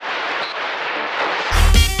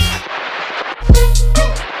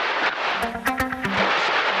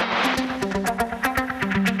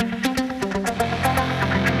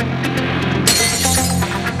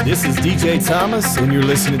This is DJ Thomas, and you're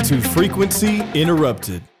listening to Frequency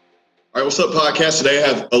Interrupted. All right, what's up, podcast? Today I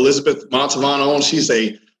have Elizabeth Montavon on. She's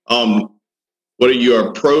a you're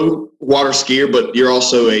a pro water skier, but you're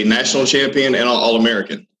also a national champion and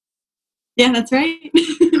All-American. Yeah, that's right.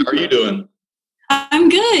 How are you doing? I'm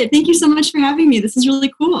good. Thank you so much for having me. This is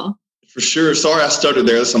really cool. For sure. Sorry I stuttered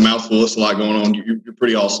there. That's a mouthful. That's a lot going on. You're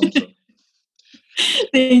pretty awesome. So.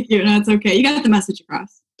 Thank you. No, it's okay. You got the message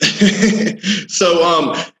across.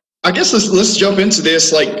 So I guess let's jump into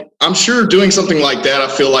this. Like, I'm sure doing something like that, I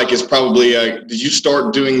feel like is probably, did you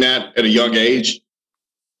start doing that at a young age?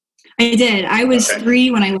 I did. I was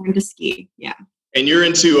 3 when I learned to ski. Yeah. And you're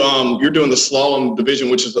into, you're doing the slalom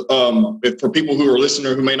division, which is, for people who are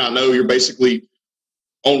listening who may not know, you're basically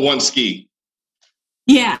on one ski.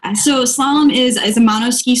 Yeah. So slalom is a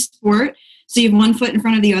mono-ski sport. So you have one foot in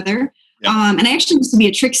front of the other. Yeah. And I actually used to be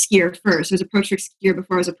a trick skier first. I was a pro trick skier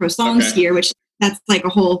before I was a pro slalom skier, which that's like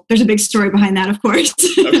there's a big story behind that, of course.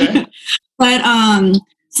 Okay. But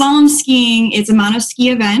slalom skiing, it's a mono-ski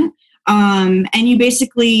event. And you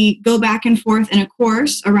basically go back and forth in a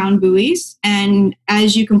course around buoys. And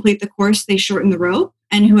as you complete the course, they shorten the rope.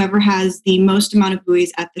 And whoever has the most amount of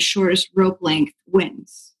buoys at the shortest rope length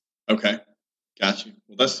wins. Okay. Got you.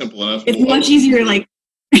 Well, that's simple enough. It's much easier,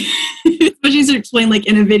 it's much easier to explain like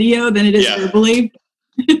in a video than it is verbally.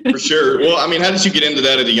 For sure. Well, I mean, how did you get into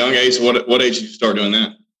that at a young age? What age did you start doing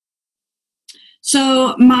that?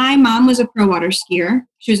 So my mom was a pro water skier.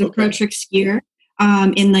 She was a pro trick skier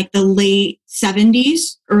in like the late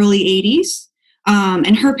 70s, early 80s.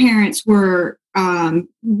 And her parents were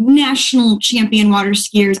national champion water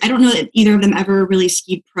skiers. I don't know that either of them ever really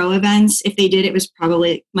skied pro events. If they did, it was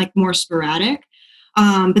probably like more sporadic.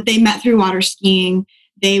 But they met through water skiing.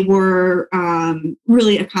 They were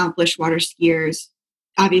really accomplished water skiers.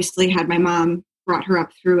 Obviously, had my mom brought her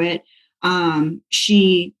up through it.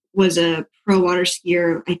 She was a pro water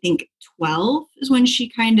skier, I think 12 is when she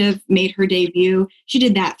kind of made her debut. She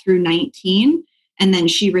did that through 19, and then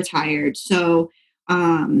she retired. So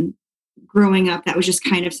growing up, that was just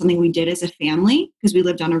kind of something we did as a family because we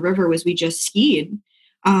lived on a river, was we just skied.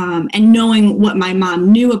 And knowing what my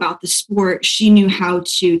mom knew about the sport, she knew how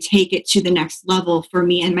to take it to the next level for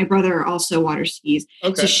me. And my brother also water skis.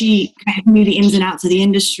 Okay. So she kind of knew the ins and outs of the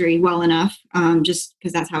industry well enough, just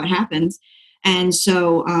because that's how it happens. And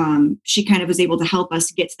so she kind of was able to help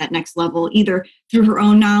us get to that next level, either through her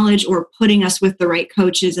own knowledge or putting us with the right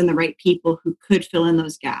coaches and the right people who could fill in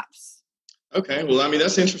those gaps. Okay. Well, I mean,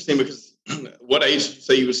 that's interesting because what age did you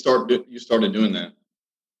say you started doing that?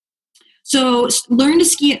 So learn to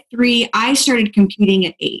ski at 3. I started competing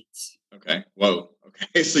at 8. Okay. Whoa.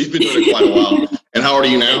 Okay. So you've been doing it quite a while. And how old are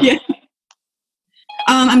you now? Yeah.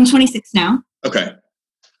 I'm 26 now. Okay.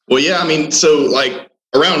 Well, yeah, I mean, so like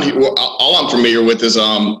around here, all I'm familiar with is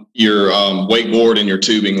your wakeboard and your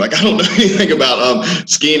tubing. Like, I don't know anything about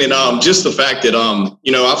skiing, and just the fact that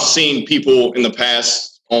I've seen people in the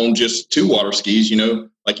past on just 2 water skis,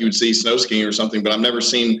 like you would see snow skiing or something, but I've never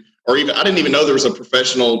seen, or even, I didn't even know there was a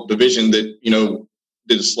professional division that,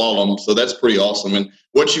 did a slalom. So that's pretty awesome. And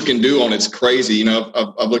what you can do on it's crazy.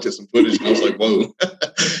 I've looked at some footage and I was like, whoa,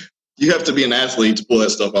 you have to be an athlete to pull that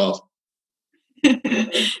stuff off.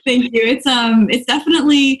 Thank you. It's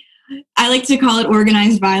definitely, I like to call it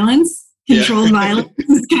organized violence. Controlled violence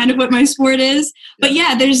is kind of what my sport is. But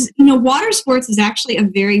yeah, there's, water sports is actually a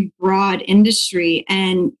very broad industry,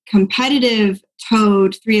 and competitive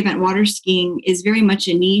towed 3-event water skiing is very much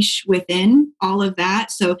a niche within all of that.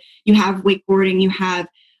 So you have wakeboarding, you have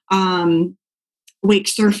wake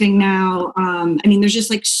surfing now. There's just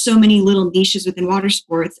like so many little niches within water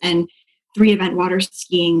sports, and 3-event water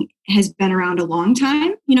skiing has been around a long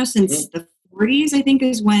time, since the 40s, I think,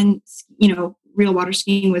 is when, real water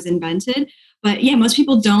skiing was invented. But yeah, most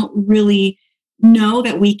people don't really know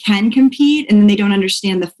that we can compete, and then they don't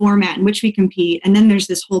understand the format in which we compete. And then there's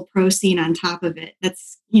this whole pro scene on top of it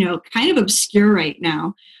that's, kind of obscure right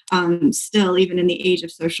now, still, even in the age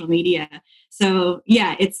of social media. So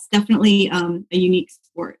yeah, it's definitely a unique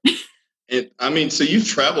sport. So you've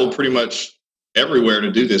traveled pretty much everywhere to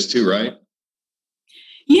do this too, right?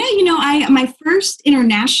 Yeah, my first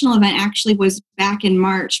international event actually was back in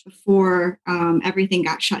March before everything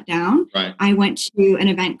got shut down. Right. I went to an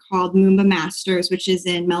event called Moomba Masters, which is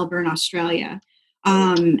in Melbourne, Australia.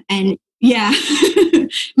 And yeah,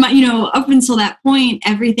 up until that point,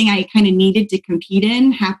 everything I kind of needed to compete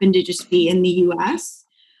in happened to just be in the U.S.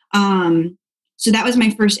 So that was my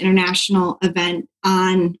first international event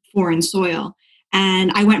on foreign soil.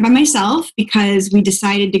 And I went by myself because we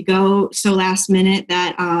decided to go so last minute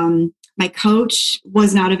that my coach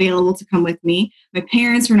was not available to come with me. My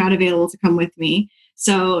parents were not available to come with me.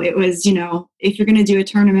 So it was, if you're going to do a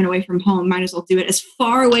tournament away from home, might as well do it as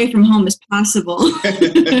far away from home as possible.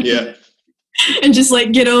 Yeah. And just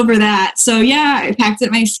like get over that. So yeah, I packed up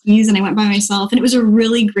my skis and I went by myself, and it was a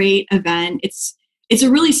really great event. It's a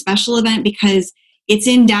really special event because it's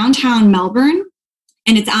in downtown Melbourne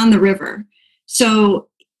and it's on the river. So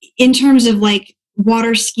in terms of like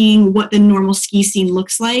water skiing, what the normal ski scene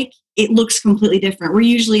looks like, it looks completely different. We're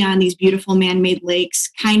usually on these beautiful man-made lakes,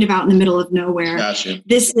 kind of out in the middle of nowhere. Gotcha.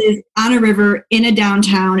 This is on a river in a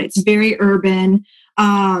downtown. It's very urban.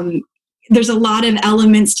 There's a lot of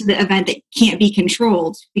elements to the event that can't be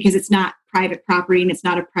controlled because it's not private property and it's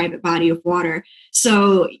not a private body of water.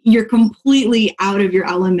 So you're completely out of your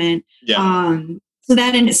element. Yeah. So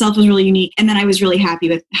that in itself was really unique. And then I was really happy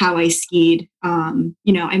with how I skied. I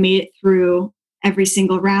made it through every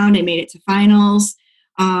single round. I made it to finals.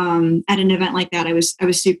 At an event like that, I was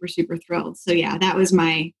super, super thrilled. So yeah, that was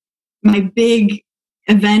my big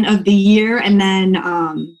event of the year. And then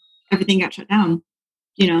everything got shut down.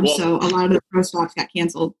 So a lot of the pro stops got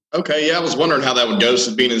canceled. Okay, yeah, I was wondering how that would go.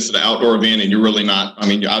 So being it's an outdoor event, and you're really not. I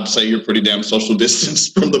mean, I'd say you're pretty damn social distance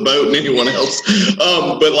from the boat and anyone else.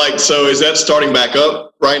 But like, so is that starting back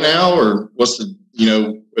up right now, or what's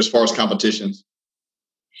the as far as competitions?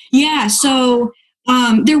 Yeah, so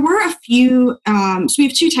there were a few. So we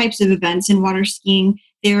have two types of events in water skiing.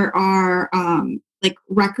 There are like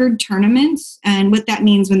record tournaments, and what that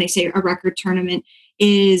means when they say a record tournament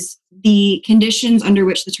is the conditions under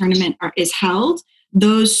which the tournament is held.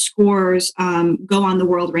 Those scores go on the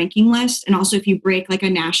world ranking list. And also if you break like a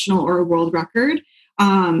national or a world record,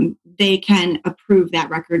 they can approve that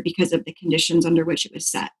record because of the conditions under which it was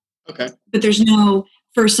set. Okay. But there's no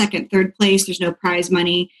first, second, third place. There's no prize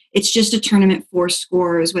money. It's just a tournament for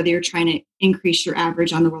scores, whether you're trying to increase your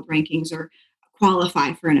average on the world rankings or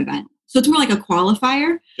qualify for an event. So it's more like a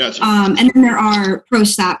qualifier. Gotcha. And then there are pro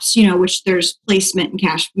stops, which there's placement and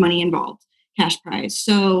cash money involved, cash prize.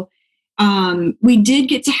 So we did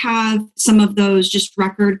get to have some of those just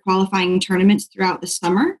record qualifying tournaments throughout the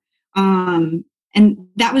summer. And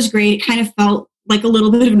that was great. It kind of felt like a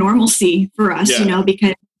little bit of normalcy for us,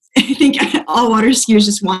 because I think all water skiers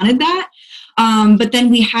just wanted that. But then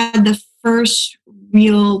we had the first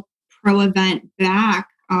real pro event back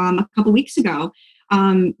a couple weeks ago.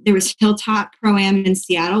 There was Hilltop Pro-Am in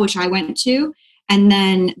Seattle, which I went to. And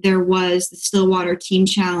then there was the Stillwater Team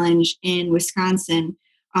Challenge in Wisconsin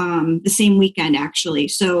the same weekend, actually.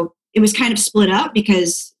 So it was kind of split up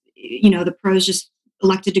because, the pros just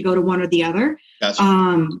elected to go to one or the other. Gotcha.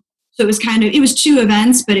 So it was two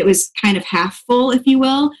events, but it was kind of half full, if you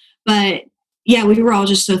will. But yeah, we were all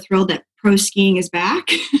just so thrilled that pro skiing is back,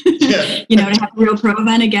 yeah. To have a real pro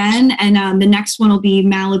event again. And the next one will be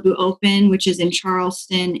Malibu Open, which is in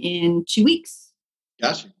Charleston in 2 weeks.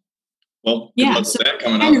 Gotcha. Well, good luck with that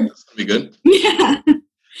coming up. That's going to be good. Yeah.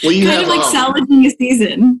 Well, you kind of like salvaging a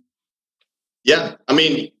season. Yeah. I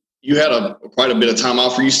mean, you had quite a bit of time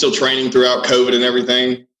off. Were you still training throughout COVID and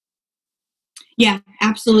everything? Yeah,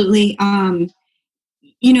 absolutely.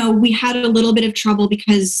 We had a little bit of trouble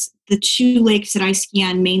because the two lakes that I ski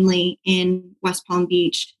on, mainly in West Palm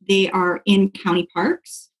Beach, they are in county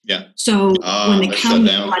parks. Yeah. So when the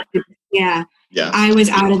county elected, I was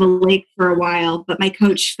out of a lake for a while, but my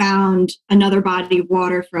coach found another body of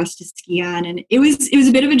water for us to ski on, and it was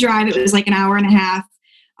a bit of a drive. It was like an hour and a half.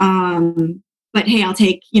 But hey, I'll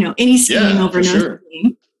take any skiing over no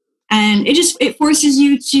skiing. And it forces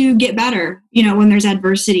you to get better, when there's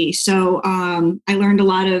adversity. So I learned a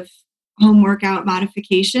lot of home workout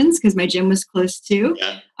modifications because my gym was close to.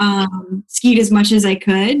 Yeah. Skied as much as I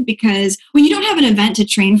could because when you don't have an event to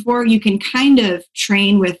train for, you can kind of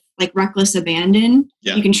train with like reckless abandon.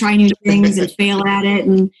 Yeah. You can try new things and fail at it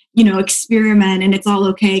and, experiment, and it's all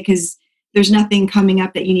okay because there's nothing coming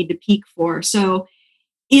up that you need to peak for. So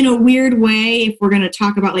in a weird way, if we're going to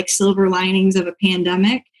talk about like silver linings of a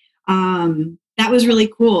pandemic, that was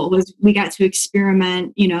really cool. Was we got to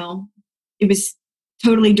experiment, it was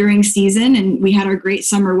totally during season and we had our great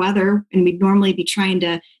summer weather, and we'd normally be trying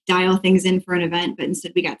to dial things in for an event, but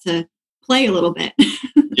instead we got to play a little bit.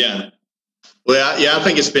 Yeah. Well, yeah, I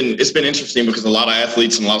think it's been interesting because a lot of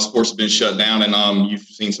athletes and a lot of sports have been shut down, and you've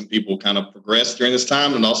seen some people kind of progress during this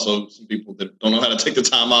time, and also some people that don't know how to take the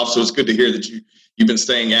time off. So it's good to hear that you've been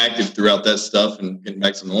staying active throughout that stuff and getting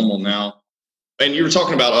back to normal now. And you were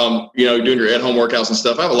talking about doing your at-home workouts and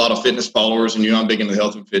stuff. I have a lot of fitness followers, and I'm big into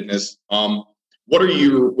health and fitness. What would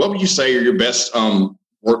you say are your best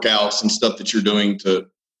workouts and stuff that you're doing to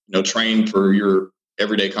train for your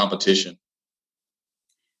everyday competition?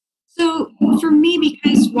 So for me,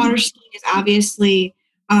 because water skiing is obviously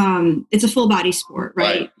it's a full body sport,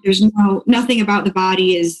 right? Right. There's nothing about the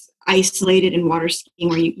body is isolated in water skiing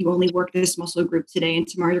where you only work this muscle group today and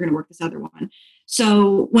tomorrow you're going to work this other one.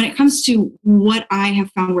 So when it comes to what I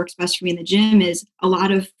have found works best for me in the gym is a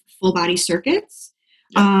lot of full body circuits,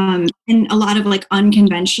 and a lot of like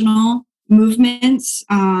unconventional movements,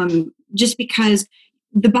 just because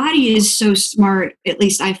the body is so smart, at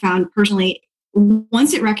least I found personally,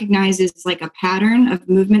 once it recognizes like a pattern of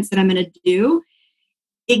movements that I'm going to do,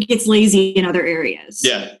 it gets lazy in other areas.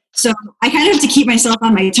 Yeah. So I kind of have to keep myself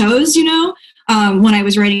on my toes, when I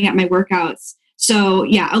was writing out my workouts. So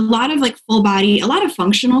yeah, a lot of like full body, a lot of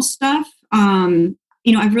functional stuff.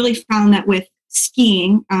 I've really found that with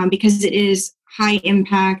skiing, because it is high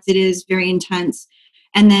impact, it is very intense.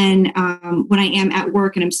 And then when I am at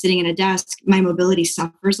work and I'm sitting at a desk, my mobility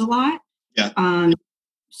suffers a lot. Yeah.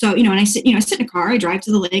 So, and I sit in a car, I drive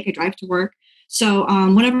to the lake, I drive to work. So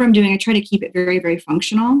whatever I'm doing, I try to keep it very, very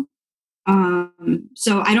functional.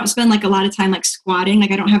 So I don't spend like a lot of time like squatting.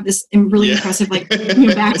 Like I don't have this really impressive like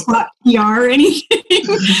back squat PR or anything.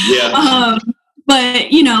 Yeah. But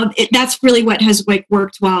that's really what has like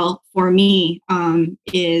worked well for me,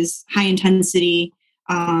 is high intensity,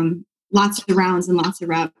 lots of rounds and lots of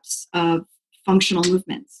reps of functional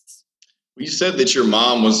movements. You said that your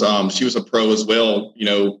mom was she was a pro as well,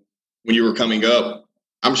 when you were coming up.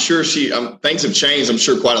 I'm sure things have changed, I'm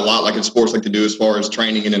sure, quite a lot, like in sports like to do as far as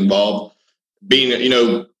training and involved. Being,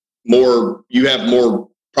 you have more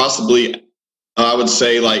possibly, I would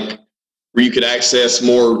say, like where you could access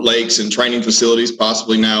more lakes and training facilities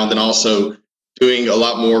possibly now, and then also doing a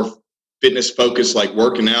lot more fitness focused, like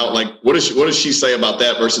working out. Like what does she say about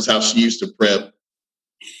that versus how she used to prep?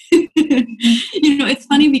 It's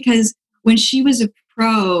funny because when she was a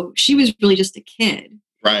pro, she was really just a kid.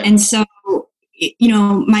 Right. And so,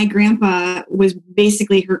 my grandpa was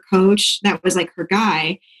basically her coach. That was like her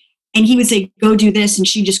guy. And he would say, go do this. And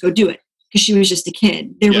she'd just go do it because she was just a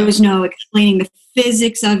kid. There was no explaining the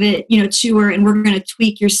physics of it, to her. And we're going to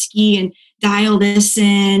tweak your ski and dial this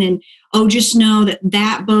in. And, just know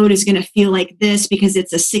that boat is going to feel like this because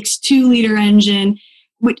it's a 6.2 liter engine.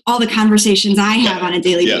 With all the conversations I have on a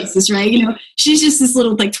daily basis, right? She's just this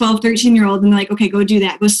little like 12, 13-year-old and like, okay, go do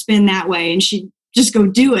that, go spin that way. And she'd just go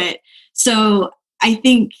do it. So I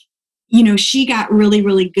think, she got really,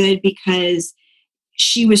 really good because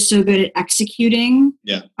she was so good at executing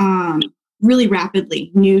really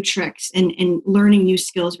rapidly new tricks and learning new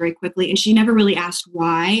skills very quickly. And she never really asked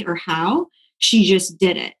why or how, she just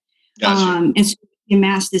did it. Gotcha. And so she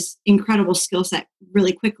amassed this incredible skill set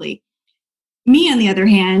really quickly. Me, on the other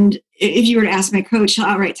hand, if you were to ask my coach, he'll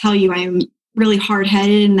outright tell you I am really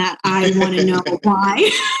hard-headed and that I want to know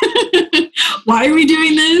why. Why are we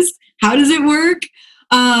doing this? How does it work?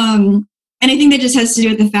 And I think that just has to do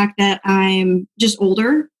with the fact that I'm just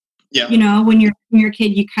older. Yeah. When you're a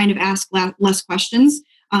kid, you kind of ask less questions,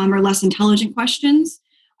 or less intelligent questions.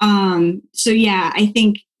 So yeah, I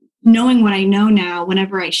think knowing what I know now,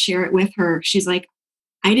 whenever I share it with her, she's like,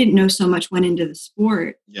 I didn't know so much went into the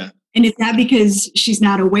sport. Yeah. And it's not because she's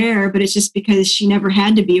not aware, but it's just because she never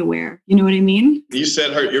had to be aware. You know what I mean? You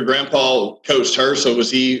said your grandpa coached her. So was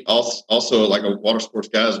he also like a water sports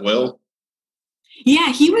guy as well?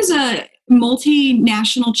 Yeah, he was a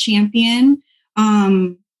multinational champion.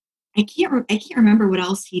 I can't remember what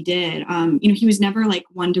else he did. He was never like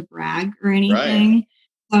one to brag or anything. Right.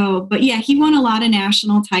 So, but yeah, he won a lot of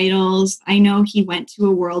national titles. I know he went to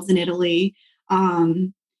a Worlds in Italy.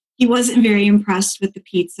 He wasn't very impressed with the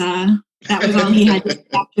pizza. That was all he had to say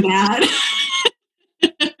after that.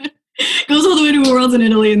 Goes all the way to a Worlds in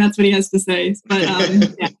Italy, and that's what he has to say. But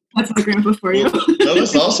yeah, that's my grandpa for you. No,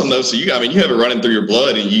 that's awesome though. So you have it running through your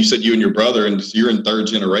blood, and you said you and your brother, and you're in third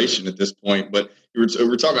generation at this point. But we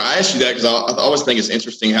were talking. I asked you that because I always think it's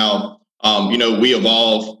interesting how we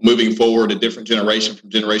evolve moving forward a different generation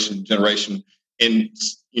from generation to generation, and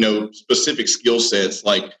specific skill sets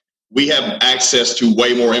like. We have access to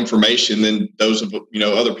way more information than those of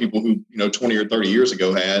other people who 20 or 30 years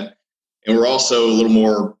ago had, and we're also a little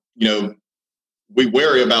more we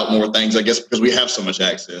worry about more things, I guess, because we have so much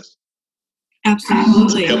access.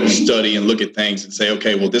 Absolutely. To help us study and look at things and say,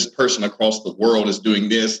 okay, well, this person across the world is doing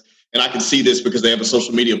this, and I can see this because they have a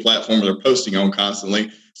social media platform they're posting on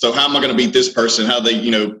constantly. So how am I going to beat this person? How they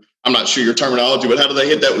I'm not sure your terminology, but how do they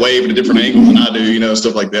hit that wave at a different angle than I do?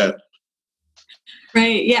 Stuff like that.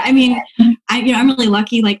 Right. Yeah. I mean, I'm really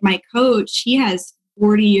lucky. Like my coach, he has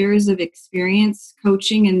 40 years of experience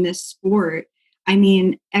coaching in this sport. I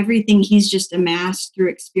mean, everything he's just amassed through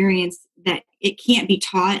experience that it can't be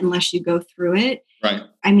taught unless you go through it. Right.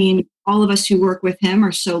 I mean, all of us who work with him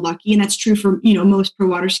are so lucky. And that's true for, most pro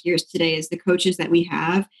water skiers today, is the coaches that we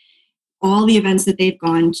have, all the events that they've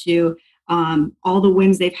gone to, all the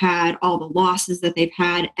wins they've had, all the losses that they've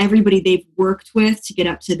had, everybody they've worked with to get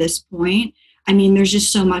up to this point. I mean, there's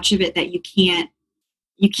just so much of it that you can't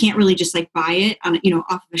really just like buy it on,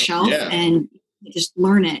 off of a shelf and just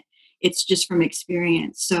learn it. It's just from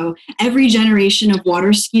experience. So every generation of water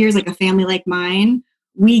skiers, like a family like mine,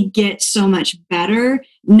 we get so much better,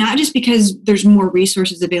 not just because there's more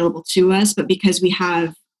resources available to us, but because we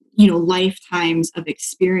have, lifetimes of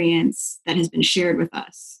experience that has been shared with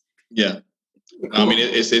us. Yeah. I mean,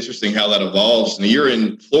 it's interesting how that evolves. And you're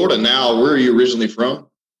in Florida now. Where are you originally from?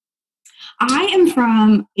 I am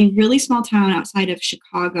from a really small town outside of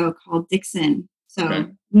Chicago called Dixon.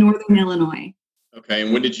 So Northern Illinois. Okay.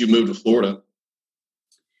 And when did you move to Florida?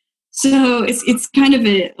 So it's kind of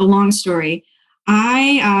a long story.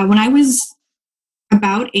 When I was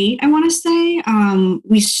about 8, I want to say,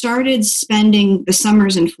 we started spending the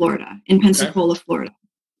summers in Florida, in Pensacola, Florida.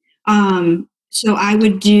 So I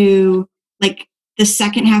would do like the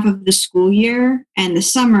second half of the school year and the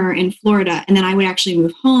summer in Florida. And then I would actually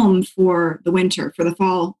move home for the winter, for the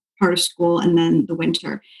fall part of school, and then the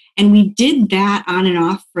winter. And we did that on and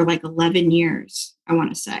off for like 11 years, I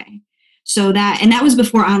want to say. So that was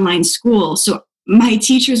before online school. So my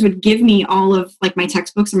teachers would give me all of like my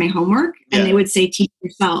textbooks and my homework, and they would say, teach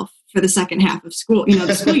yourself for the second half of school,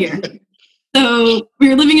 the school year. So we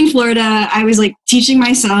were living in Florida. I was like teaching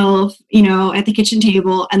myself, at the kitchen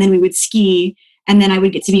table, and then we would ski, and then I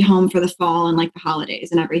would get to be home for the fall and like the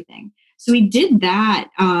holidays and everything. So we did that.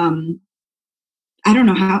 I don't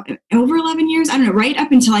know how, over 11 years, I don't know, right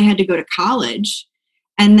up until I had to go to college.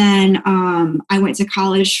 And then I went to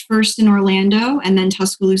college first in Orlando and then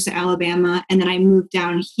Tuscaloosa, Alabama. And then I moved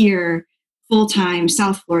down here full-time,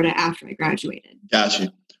 South Florida, after I graduated.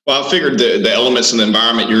 Gotcha. Well, I figured the elements and the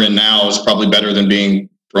environment you're in now is probably better than being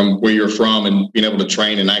from where you're from and being able to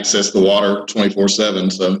train and access the water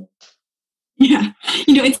 24/7. So. Yeah.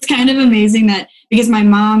 It's kind of amazing that because my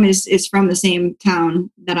mom is from the same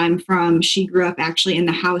town that I'm from. She grew up actually in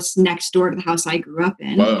the house next door to the house I grew up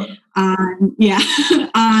in. Wow.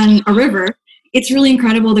 On a river. It's really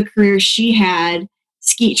incredible the career she had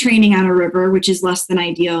ski training on a river, which is less than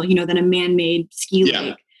ideal, than a man-made ski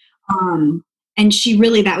lake. And she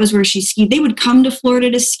really, that was where she skied. They would come to Florida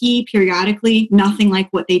to ski periodically, nothing like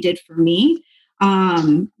what they did for me.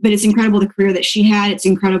 But it's incredible the career that she had. It's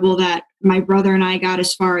incredible that my brother and I got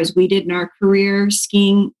as far as we did in our career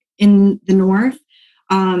skiing in the North.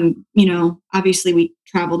 Obviously we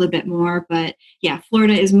traveled a bit more, but yeah,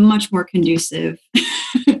 Florida is much more conducive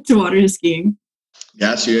to water skiing.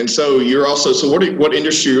 Got you. And so you're also, what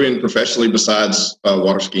industry are you in professionally besides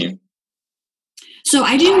water skiing? So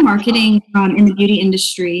I do marketing in the beauty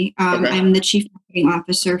industry. I'm the chief marketing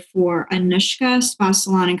officer for Anushka Spa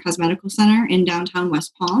Salon and Cosmetical Center in downtown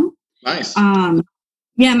West Palm. Nice.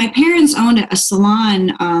 My parents owned a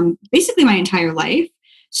salon basically my entire life.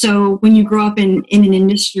 So when you grow up in an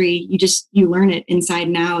industry, you learn it inside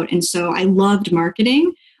and out. And so I loved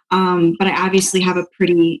marketing, but I obviously have a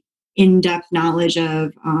pretty in-depth knowledge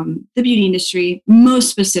of the beauty industry, most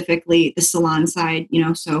specifically the salon side,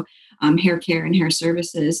 so hair care and hair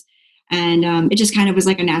services. And it just kind of was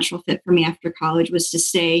like a natural fit for me after college was to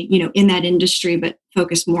stay, in that industry, but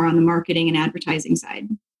focus more on the marketing and advertising side.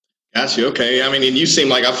 Gotcha. Okay. I mean, and you seem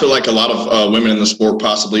like, I feel like a lot of women in the sport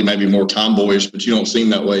possibly maybe more tomboyish, but you don't seem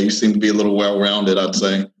that way. You seem to be a little well-rounded, I'd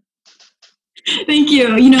say. Thank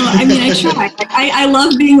you. I try. I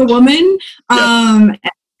love being a woman.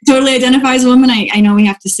 Totally identify as a woman. I know we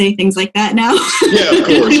have to say things like that now. Yeah, of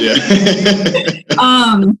course.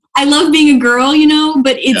 Yeah. I love being a girl,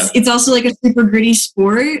 but it's also like a super gritty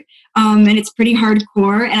sport. And it's pretty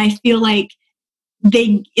hardcore. And I feel like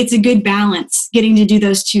it's a good balance getting to do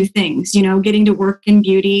those two things, getting to work in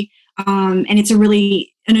beauty. And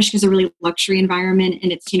Anushka's a really luxury environment,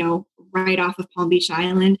 and it's, right off of Palm Beach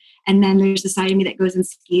Island. And then there's the side of me that goes and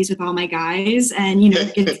skis with all my guys and,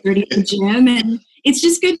 gets dirty at the gym, and it's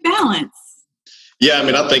just good balance. Yeah. I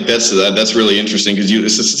mean, I think that's really interesting because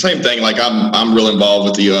it's the same thing. Like I'm real involved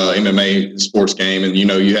with the MMA sports game, and,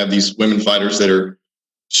 you have these women fighters that are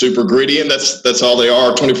super gritty, and that's all they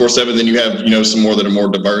are 24/7. Then you have, some more that are more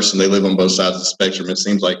diverse and they live on both sides of the spectrum. It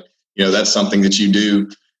seems like, that's something that you do.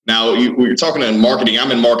 Now we're talking in marketing.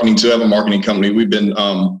 I'm in marketing too. I have a marketing company. We've been,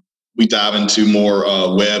 we dive into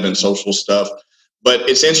more web and social stuff, but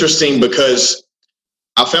it's interesting because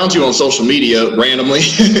I found you on social media randomly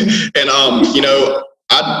and,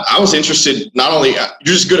 I was interested, not only you're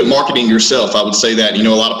just good at marketing yourself. I would say that, a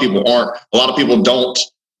lot of people aren't, a lot of people don't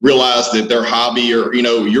realize that their hobby or,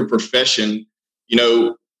 your profession,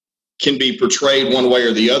 can be portrayed one way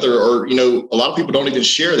or the other, or, a lot of people don't even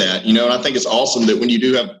share that, and I think it's awesome that when you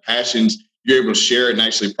do have passions, you're able to share it and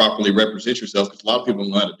actually properly represent yourself, because a lot of people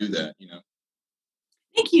don't know how to do that,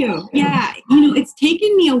 Thank you. Yeah. It's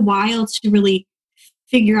taken me a while to really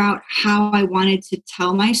figure out how I wanted to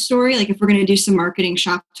tell my story. Like if we're going to do some marketing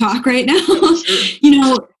shop talk right now,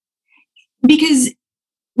 Sure. Because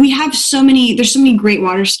there's so many great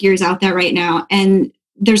water skiers out there right now. And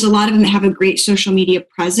there's a lot of them that have a great social media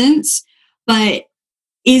presence, but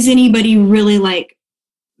is anybody really like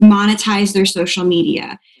monetize their social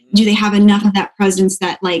media? Do they have enough of that presence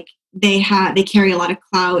that like they carry a lot of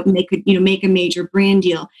clout and they could, make a major brand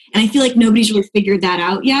deal? And I feel like nobody's really figured that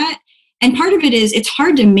out yet. And part of it is it's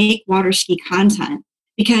hard to make water ski content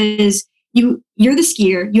because you're the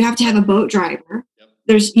skier, you have to have a boat driver. Yep.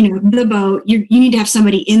 There's, the boat, you need to have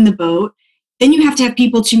somebody in the boat. Then you have to have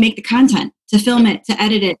people to make the content, to film it, to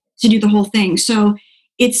edit it, to do the whole thing. So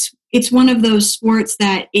it's one of those sports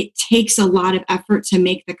that it takes a lot of effort to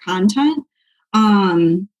make the content.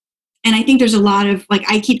 And I think there's a lot of, like,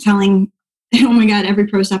 I keep telling, oh my God, every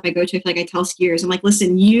pro stop I go to, I feel like I tell skiers, I'm like,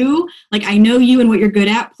 listen, I know you and what you're good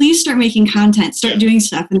at, please start making content, start doing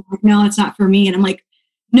stuff. And they're like, no, it's not for me. And I'm like,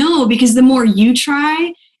 no, because the more you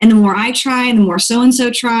try and the more I try and the more so-and-so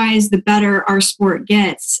tries, the better our sport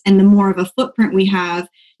gets and the more of a footprint we have,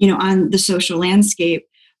 on the social landscape.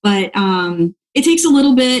 But it takes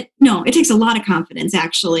a lot of confidence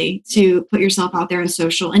actually to put yourself out there on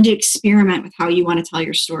social and to experiment with how you want to tell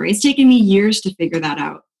your story. It's taken me years to figure that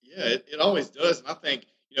out. Yeah, it always does. And I think,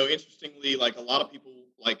 interestingly, like a lot of people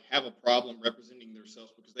like have a problem representing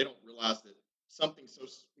themselves because they don't realize that something so,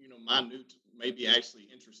 minute may be actually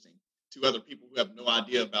interesting to other people who have no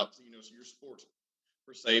idea about, your sports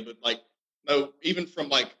per se. But like, no, even from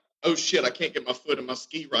like, oh shit, I can't get my foot in my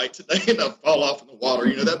ski right today and I fall off in the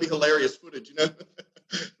water. That'd be hilarious footage,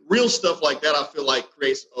 Real stuff like that, I feel like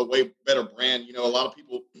creates a way better brand. A lot of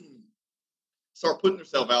people start putting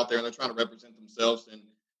themselves out there and they're trying to represent themselves, and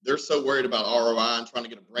they're so worried about ROI and trying to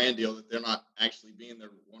get a brand deal that they're not actually being their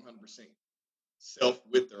 100% self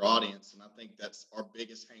with their audience. And I think that's our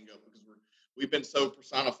biggest hang up, because we've been so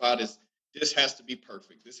personified as this has to be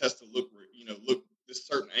perfect. This has to look this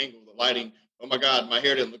certain angle, the lighting. Oh my God, my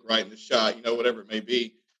hair didn't look right in this shot, whatever it may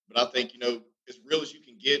be. But I think, as real as you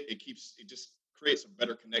can get, it just creates a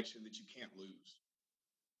better connection that you can't lose.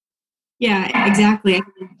 Yeah, exactly.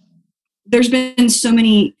 There's been so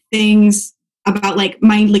many things about like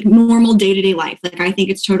my like normal day-to-day life. Like I think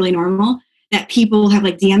it's totally normal that people have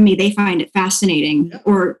like DM me, they find it fascinating,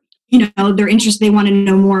 or, they're interested, they want to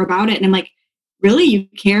know more about it. And I'm like, really? You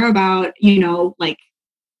care about, like,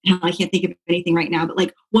 I can't think of anything right now, but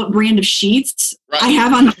like what brand of sheets I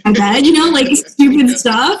have on my bed, like stupid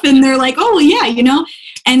stuff. And they're like, oh yeah,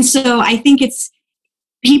 And so I think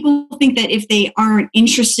people think that if they aren't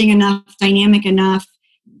interesting enough, dynamic enough,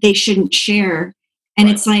 they shouldn't share. And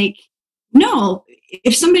It's like, no,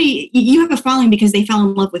 if you have a following because they fell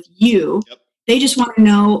in love with you, they just want to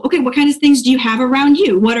know, okay, what kind of things do you have around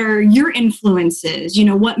you? What are your influences?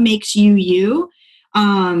 What makes you you?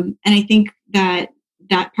 And I think that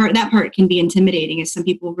part can be intimidating, as some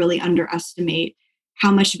people really underestimate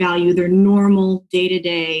how much value their normal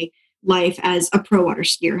day-to-day life as a pro water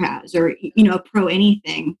skier has, or, a pro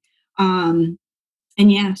anything.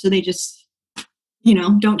 So they just,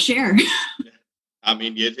 don't share. I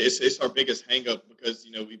mean, it's our biggest hang up, because,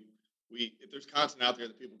 we if there's content out there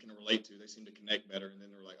that people can relate to, they seem to connect better. And then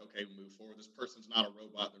they're like, okay, we move forward. This person's not a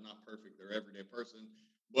robot. They're not perfect. They're an everyday person.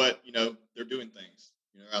 But, they're doing things,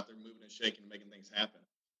 out there moving and shaking and making things happen.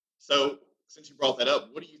 So since you brought that up,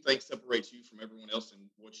 what do you think separates you from everyone else in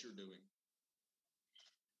what you're doing?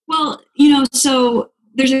 Well, so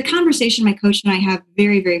there's a conversation my coach and I have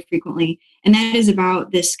very, very frequently, and that is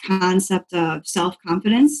about this concept of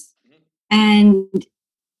self-confidence. Mm-hmm. And,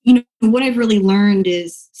 what I've really learned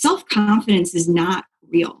is self-confidence is not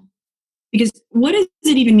real. Because what does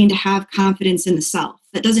it even mean to have confidence in the self?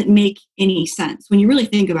 That doesn't make any sense when you really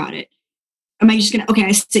think about it. Am I just going to,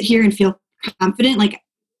 I sit here and feel confident? Like,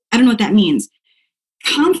 I don't know what that means.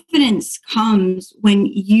 Confidence comes when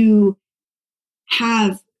you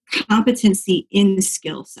have competency in the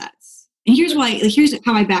skill sets. And here's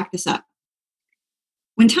how I back this up.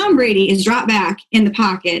 When Tom Brady is dropped back in the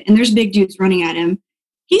pocket and there's big dudes running at him,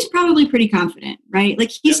 he's probably pretty confident, right? Like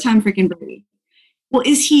he's Tom freaking Brady. Well,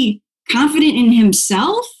 is he confident in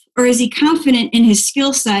himself, or is he confident in his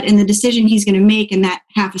skill set and the decision he's going to make in that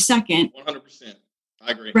half a second? 100%.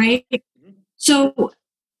 I agree. Right? Mm-hmm. So,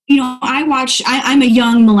 I'm a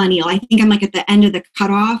young millennial. I think I'm like at the end of the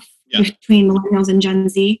cutoff between millennials and Gen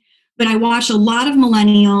Z. But I watch a lot of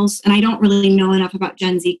millennials, and I don't really know enough about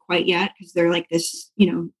Gen Z quite yet because they're like this,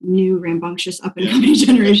 new rambunctious up and coming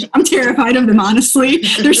generation. I'm terrified of them, honestly.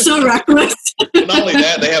 They're so reckless. Well, not only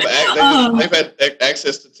that, they've had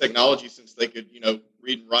access to technology since they could,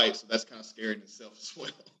 read and write. So that's kind of scary in itself as well.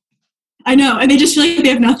 I know, and they just feel like they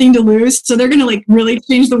have nothing to lose, so they're going to really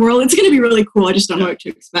change the world. It's going to be really cool. I just don't know what to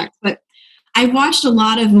expect. But I watched a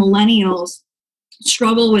lot of millennials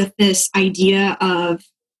struggle with this idea of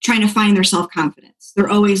trying to find their self-confidence. They're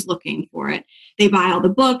always looking for it. They buy all the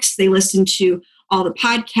books, they listen to all the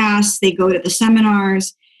podcasts, they go to the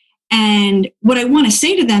seminars. And what I want to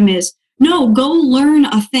say to them is, no, go learn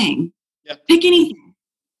a thing. Yeah. Pick anything.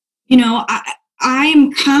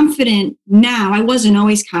 I'm confident now. I wasn't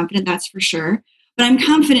always confident, that's for sure. But I'm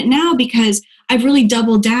confident now because I've really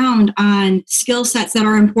doubled down on skill sets that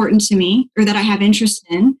are important to me or that I have interest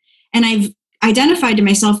in. And I've identified to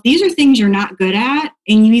myself, these are things you're not good at,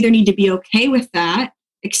 and you either need to be okay with that,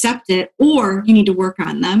 accept it, or you need to work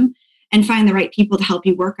on them and find the right people to help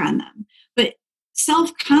you work on them. But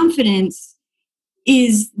self-confidence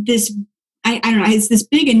is this, I don't know, it's this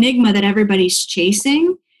big enigma that everybody's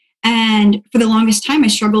chasing. And for the longest time, I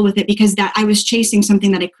struggled with it because that I was chasing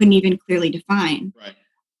something that I couldn't even clearly define. Right.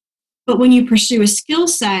 But when you pursue a skill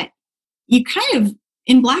set, you kind of,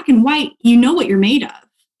 in black and white, you know what you're made of.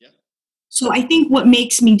 Yeah. So I think what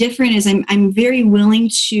makes me different is I'm very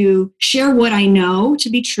willing to share what I know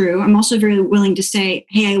to be true. I'm also very willing to say,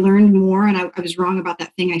 hey, I learned more and I was wrong about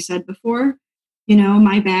that thing I said before.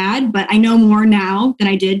 My bad, but I know more now than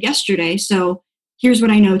I did yesterday. So here's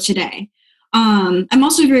what I know today. I'm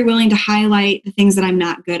also very willing to highlight the things that I'm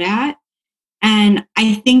not good at. And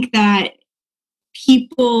I think that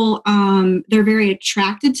people, they're very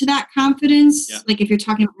attracted to that confidence. Yeah. Like if you're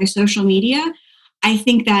talking about my social media, I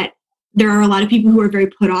think that there are a lot of people who are very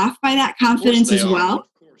put off by that confidence as well.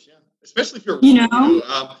 Of course, yeah. Especially if you're,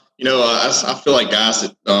 I feel like guys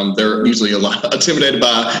that they're usually a lot intimidated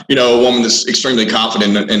by, a woman that's extremely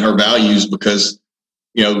confident in her values because,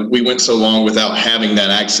 we went so long without having that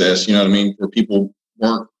access,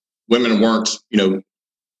 where women weren't,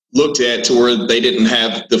 looked at to where they didn't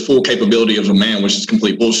have the full capability of a man, which is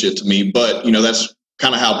complete bullshit to me. But, that's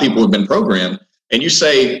kind of how people have been programmed. And you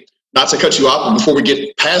say, not to cut you off, but before we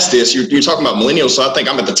get past this, you're talking about millennials. So I think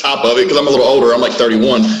I'm at the top of it because I'm a little older. I'm like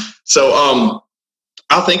 31. So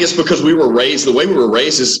I think it's because the way we were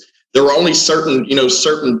raised is there were only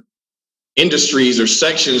certain industries or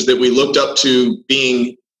sections that we looked up to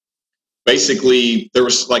being basically, there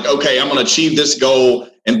was like, okay, I'm going to achieve this goal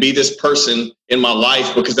and be this person in my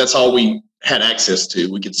life because that's all we had access to.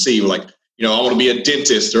 We could see like, I want to be a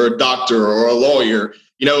dentist or a doctor or a lawyer,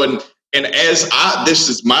 and this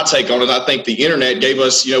is my take on it. I think the internet gave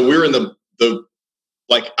us, we're in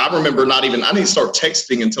I remember I didn't start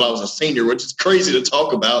texting until I was a senior, which is crazy to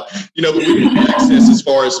talk about, but we didn't have access as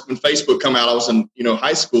far as when Facebook come out, I was in,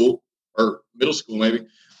 high school or middle school maybe,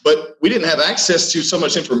 but we didn't have access to so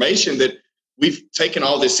much information that we've taken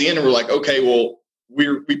all this in and we're like, okay, well,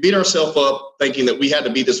 we beat ourselves up thinking that we had to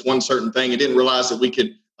be this one certain thing and didn't realize that we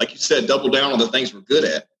could, like you said, double down on the things we're good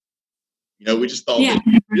at. We just thought that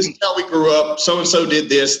this is how we grew up. So-and-so did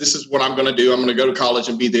this. This is what I'm going to do. I'm going to go to college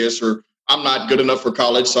and be this, or I'm not good enough for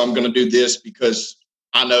college, so I'm going to do this because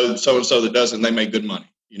I know so-and-so that does it and they make good money,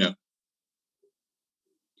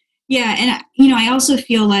 Yeah. And, I also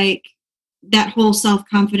feel like that whole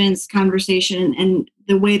self-confidence conversation and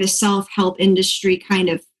the way the self-help industry kind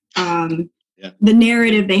of, the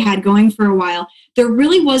narrative they had going for a while, there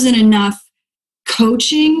really wasn't enough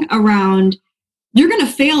coaching around, you're going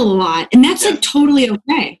to fail a lot. And that's like totally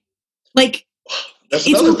okay. Like, that's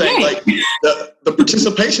another thing. Like the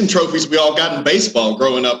participation trophies we all got in baseball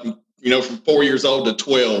growing up, from 4 years old to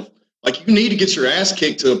 12, like you need to get your ass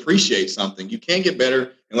kicked to appreciate something. You can't get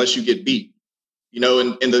better unless you get beat,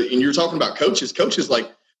 and you're talking about coaches,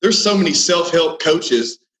 like there's so many self-help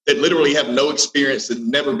coaches that literally have no experience and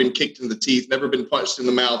never been kicked in the teeth, never been punched in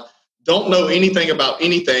the mouth, don't know anything about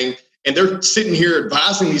anything. And they're sitting here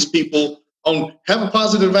advising these people on have a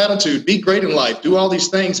positive attitude, be great in life, do all these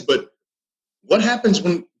things. But what happens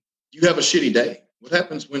when you have a shitty day? What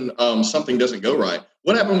happens when something doesn't go right?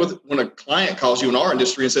 What happens when a client calls you in our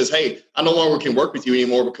industry and says, hey, I no longer can work with you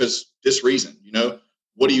anymore because this reason,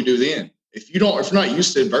 what do you do then? If you're not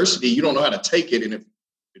used to adversity, you don't know how to take it and it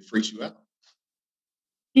freaks you out.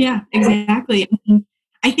 Yeah, exactly.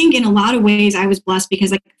 I think in a lot of ways I was blessed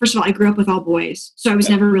because, like, first of all, I grew up with all boys, so I was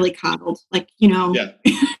never really coddled. Like, that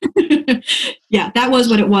was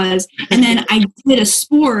what it was. And then I did a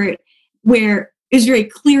sport where it was very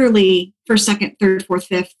clearly first, second, third, fourth,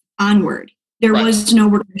 fifth onward. There Right. was no,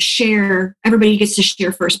 we're going to share, everybody gets to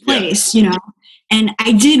share first Yeah. place, you know. And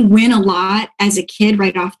I did win a lot as a kid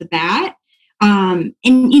right off the bat. And,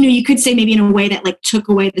 you know, you could say maybe in a way that like took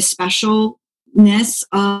away the specialness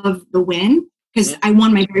of the win, because I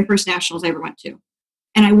won my very first nationals I ever went to.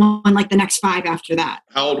 And I won like the next 5 after that.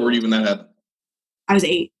 How old were you when that happened? I was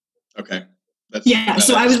 8. Okay.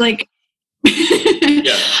 So I was like,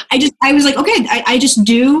 Yeah. I was like, okay, I just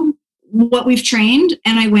do what we've trained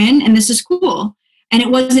and I win and this is cool. And it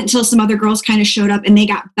wasn't until some other girls kind of showed up and they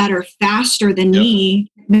got better faster than me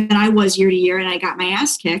than I was year to year, and I got my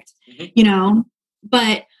ass kicked, you know.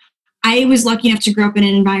 But I was lucky enough to grow up in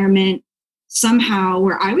an environment somehow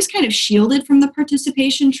where I was kind of shielded from the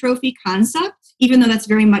participation trophy concept, even though that's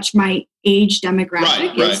very much my age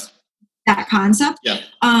demographic is that concept. Yeah.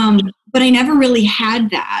 But I never really had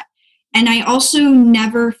that. And I also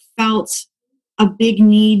never felt a big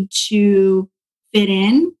need to fit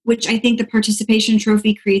in, which I think the participation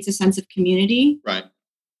trophy creates a sense of community. Right.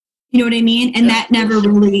 You know what I mean? And that never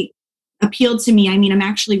really appealed to me. I mean, I'm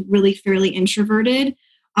actually really fairly introverted.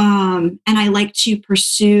 And I like to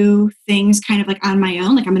pursue things kind of like on my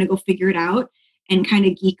own. Like I'm going to go figure it out and kind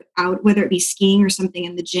of geek out, whether it be skiing or something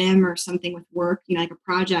in the gym or something with work, you know, like a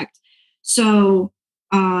project. So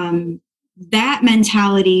that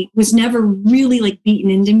mentality was never really like beaten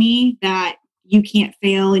into me that you can't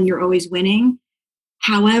fail and you're always winning.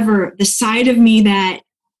 However, the side of me that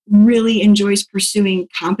really enjoys pursuing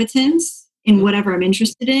competence in whatever I'm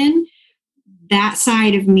interested in, that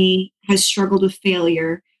side of me has struggled with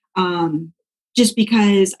failure. Just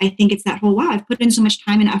because I think it's that whole, wow, I've put in so much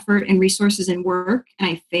time and effort and resources and work and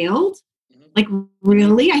I failed. Like,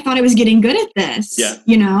 really? I thought I was getting good at this,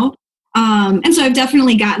 you know? And so I've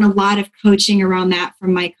definitely gotten a lot of coaching around that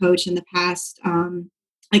from my coach in the past,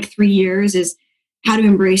 like 3 years, is how to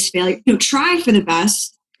embrace failure. You know, try for the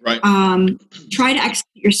best, right? Try to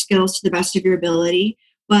execute your skills to the best of your ability,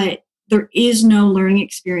 but there is no learning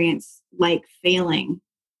experience like failing.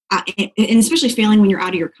 And especially failing when you're out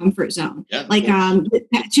of your comfort zone. Yeah, like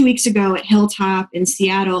 2 weeks ago at Hilltop in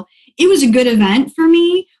Seattle, it was a good event for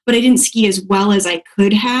me, but I didn't ski as well as I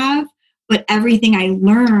could have. But everything I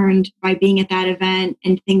learned by being at that event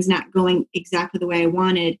and things not going exactly the way I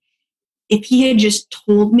wanted, if he had just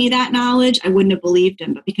told me that knowledge, I wouldn't have believed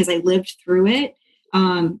him. But because I lived through it,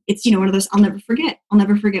 it's, you know, one of those I'll never forget. I'll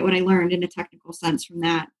never forget what I learned in a technical sense from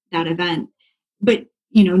that event. But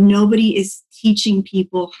you know, nobody is teaching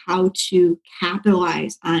people how to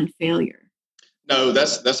capitalize on failure. No,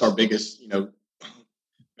 that's our biggest, you know,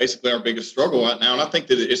 basically our biggest struggle right now. And I think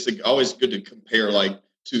that it's always good to compare like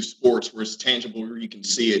to sports where it's tangible, where you can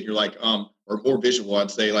see it. You're like, or more visual,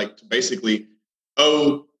 I'd say, like to basically,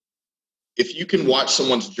 if you can watch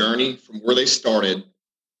someone's journey from where they started,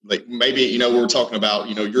 like maybe, you know, we're talking about,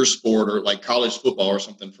 you know, your sport or like college football or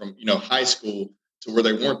something from, you know, high school to where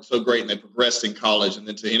they weren't so great and they progressed in college and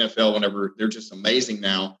then to NFL whenever they're just amazing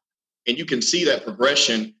now. And you can see that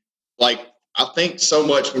progression. Like, I think so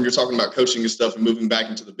much when you're talking about coaching and stuff and moving back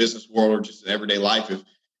into the business world or just in everyday life, if,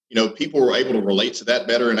 you know, people were able to relate to that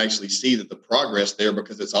better and actually see that the progress there,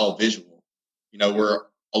 because it's all visual, you know, where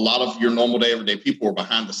a lot of your normal day, everyday people are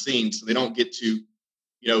behind the scenes. So they don't get to,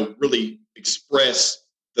 you know, really express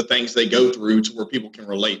the things they go through to where people can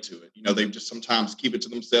relate to it. You know, they just sometimes keep it to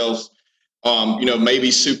themselves. You know, maybe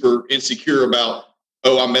super insecure about,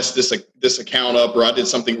 I messed this account up, or I did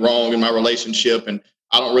something wrong in my relationship and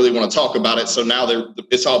I don't really want to talk about it. So now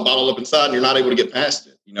it's all bottled up inside and you're not able to get past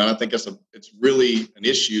it. You know, and I think it's really an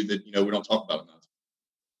issue that, you know, we don't talk about enough.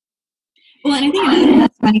 Well, and I think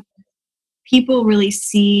that's funny. People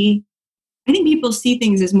see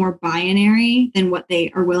things as more binary than what they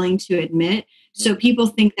are willing to admit. So people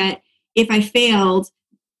think that if I failed,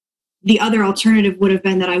 the other alternative would have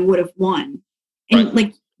been that I would have won. And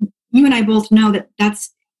like you and I both know that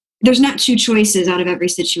there's not two choices out of every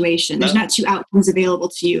situation. There's not two outcomes available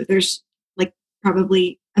to you. There's like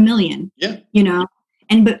probably a million, you know?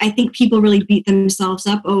 But I think people really beat themselves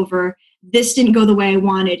up over, this didn't go the way I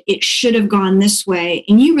wanted. It should have gone this way.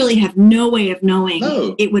 And you really have no way of knowing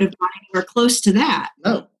it would have gone anywhere close to that.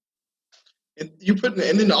 No. And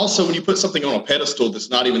then also when you put something on a pedestal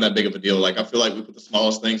that's not even that big of a deal, like I feel like we put the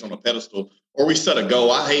smallest things on a pedestal, or we set a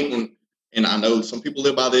goal. I hate when, and I know some people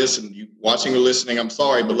live by this, and you watching or listening, I'm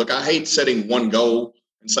sorry, but look, I hate setting one goal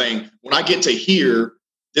and saying, when I get to here,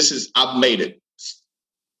 I've made it.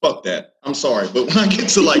 Fuck that. I'm sorry. But when I get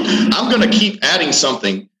to like, I'm going to keep adding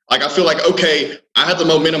something. Like, I feel like, okay, I have the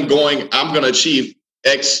momentum going. I'm going to achieve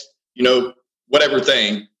X, you know, whatever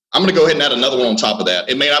thing. I'm going to go ahead and add another one on top of that.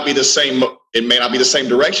 It may not be the same. It may not be the same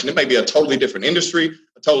direction. It may be a totally different industry,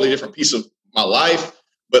 a totally different piece of my life.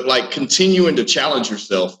 but like continuing to challenge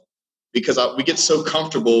yourself, because we get so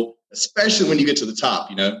comfortable, especially when you get to the top.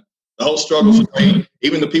 The whole struggle's great.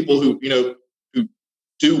 Even the people who who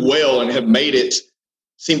do well and have made it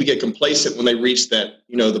seem to get complacent when they reach that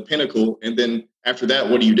the pinnacle, and then after that,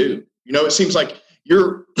 what do? It seems like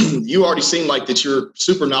you already seem like that you're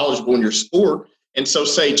super knowledgeable in your sport, and so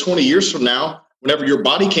say 20 years from now, whenever your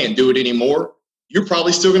body can't do it anymore, you're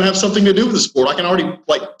probably still going to have something to do with the sport. I can already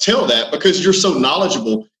tell that, because you're so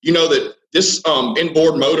knowledgeable. You know that this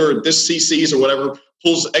inboard motor, this CCs or whatever,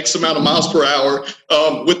 pulls X amount of miles per hour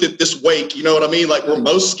with this wake. You know what I mean? Like, where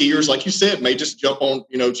most skiers, like you said, may just jump on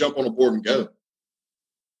a board and go.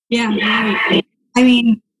 Yeah. I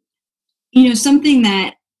mean, something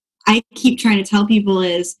that I keep trying to tell people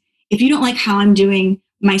is, if you don't like how I'm doing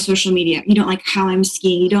my social media, you don't like how I'm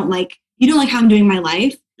skiing, you don't like how I'm doing my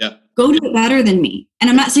life, go do it better than me. And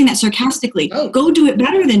I'm not saying that sarcastically. No. Go do it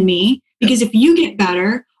better than me, because if you get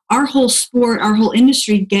better, our whole sport, our whole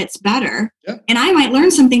industry gets better. Yeah. And I might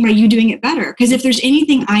learn something by you doing it better. Because if there's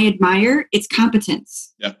anything I admire, it's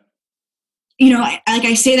competence. Yeah.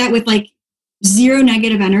 I say that with zero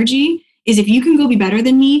negative energy, is if you can go be better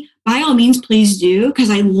than me, by all means, please do, because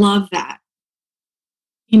I love that.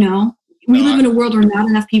 We live in a world where not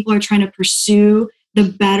enough people are trying to pursue the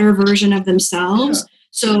better version of themselves. Yeah.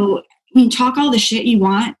 So talk all the shit you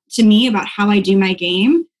want to me about how I do my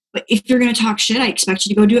game, but if you're going to talk shit, I expect you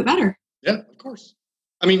to go do it better. Yeah, of course.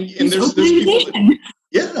 I mean, and there's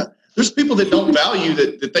people that don't value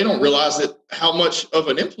that they don't realize that how much of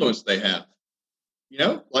an influence they have.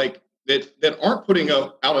 That aren't putting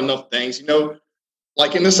out enough things. And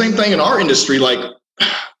the same thing in our industry.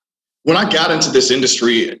 When I got into this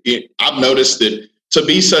industry, I've noticed that to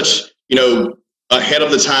be such ahead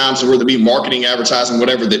of the times, or to be marketing, advertising,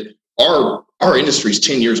 whatever, that our industry is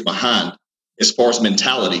 10 years behind as far as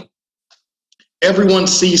mentality. Everyone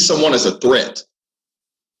sees someone as a threat.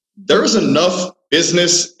 There's enough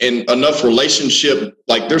business and enough relationship.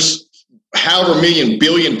 There's however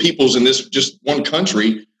billion peoples in this just one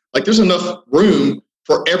country. There's enough room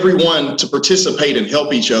for everyone to participate and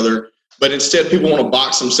help each other. But instead, people want to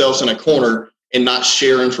box themselves in a corner and not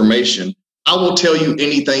share information. I will tell you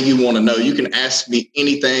anything you want to know. You can ask me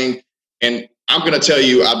anything, and I'm going to tell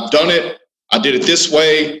you, I've done it. I did it this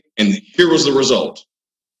way, and here was the result.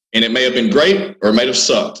 And it may have been great, or it may have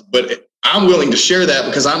sucked, but I'm willing to share that,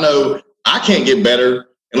 because I know I can't get better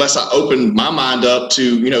unless I open my mind up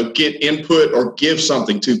to, get input or give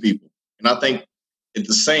something to people. And I think it's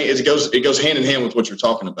the same. It goes hand in hand with what you're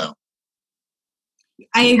talking about.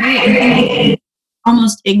 I agree. I think it's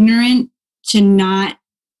almost ignorant to not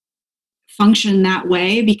function that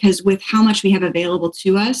way, because with how much we have available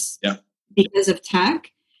to us, because of tech,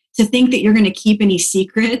 to think that you're going to keep any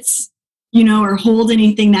secrets, or hold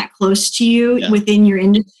anything that close to you within your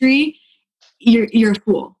industry, you're a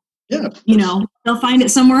fool. Yeah. They'll find it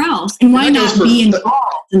somewhere else. And why not be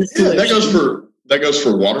involved in the solution? That goes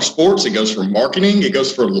for water sports. It goes for marketing. It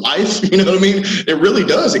goes for life. You know what I mean? It really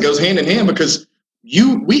does. It goes hand in hand, because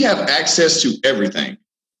we have access to everything.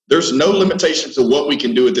 There's no limitations to what we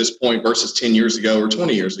can do at this point versus 10 years ago or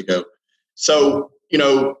 20 years ago. So,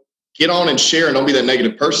 get on and share, and don't be that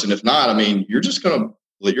negative person. If not, I mean, you're going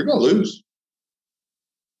to lose.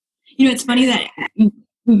 It's funny that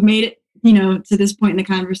we've made it, to this point in the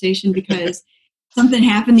conversation, because something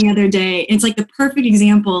happened the other day. It's the perfect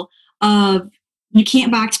example of, you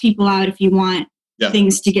can't box people out if you want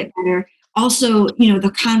things to get better. Also,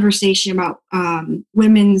 the conversation about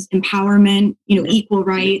women's empowerment, equal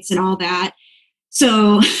rights and all that.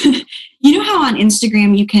 So, how on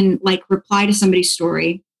Instagram you can reply to somebody's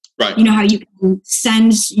story, right? How you can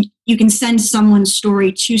send someone's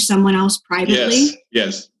story to someone else privately.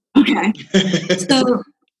 Yes. Okay. So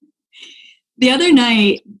the other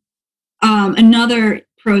night, another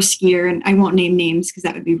pro skier, and I won't name names because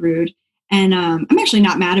that would be rude, and I'm actually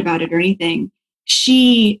not mad about it or anything.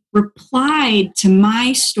 She replied to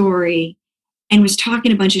my story and was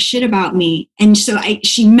talking a bunch of shit about me. And so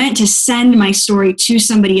she meant to send my story to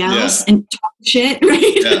somebody else and talk shit,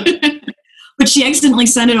 right? Yeah. But she accidentally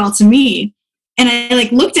sent it all to me. And I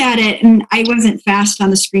looked at it, and I wasn't fast on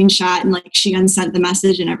the screenshot, and she unsent the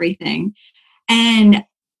message and everything. And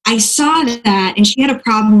I saw that, and she had a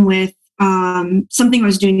problem with something I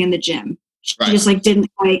was doing in the gym. She just didn't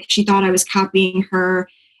she thought I was copying her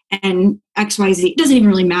and XYZ. It doesn't even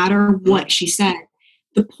really matter what she said.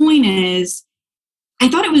 The point is, I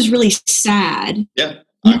thought it was really sad. Yeah,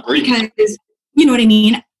 I agree. Because, you know what I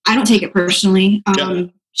mean? I don't take it personally.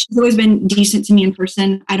 She's always been decent to me in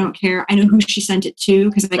person. I don't care. I know who she sent it to,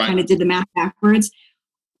 because I kind of did the math backwards.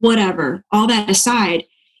 Whatever. All that aside,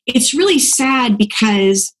 it's really sad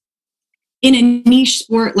because in a niche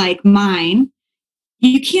sport like mine,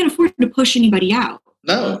 you can't afford to push anybody out.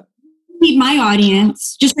 No. We need my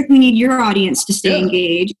audience, just like we need your audience to stay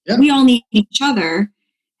engaged. Yeah. We all need each other.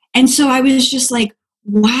 And so I was just like,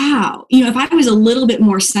 wow, if I was a little bit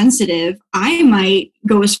more sensitive, I might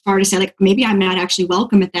go as far to say, like, maybe I'm not actually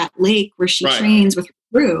welcome at that lake where she trains with her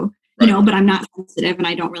crew, but I'm not sensitive and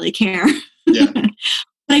I don't really care. Yeah. But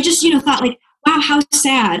I just, thought like, wow, how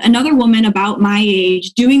sad. Another woman about my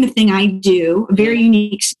age doing the thing I do, a very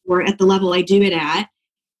unique sport at the level I do it at.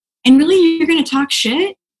 And really, you're going to talk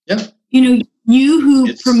shit? Yeah. You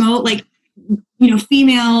who promote like,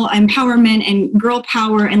 female empowerment and girl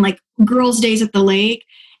power and like girls' days at the lake.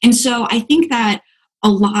 And so I think that a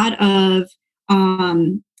lot of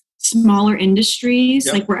smaller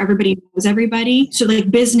industries, like where everybody knows everybody, so like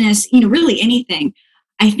business, really anything,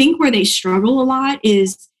 I think where they struggle a lot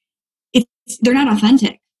is they're not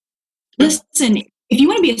authentic. Listen, if you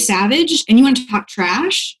want to be a savage and you want to talk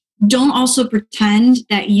trash, don't also pretend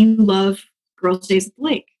that you love girls' days at the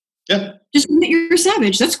lake. Yeah. Just admit you're a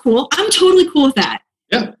savage. That's cool. I'm totally cool with that.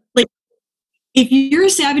 Yeah. Like, if you're a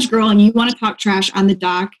savage girl and you want to talk trash on the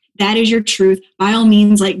dock, that is your truth. By all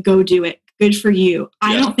means, like, go do it. Good for you.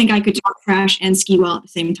 I don't think I could talk trash and ski well at the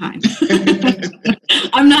same time.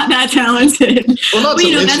 I'm not that talented. Well, not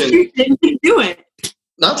to mention, that's your thing, do it.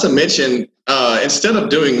 Not to mention, instead of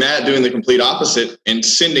doing that, doing the complete opposite and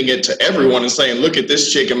sending it to everyone and saying, look at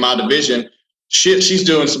this chick in my division. Shit, she's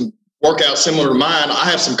doing some workout similar to mine. I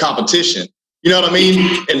have some competition. You know what I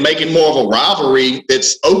mean? And making more of a rivalry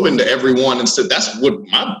that's open to everyone. And so that's what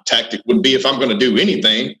my tactic would be if I'm going to do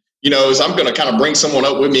anything, is I'm going to kind of bring someone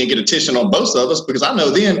up with me and get attention on both of us, because I know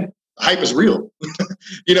then the hype is real, and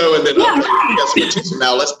then we got some attention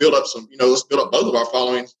now. Let's build up let's build up both of our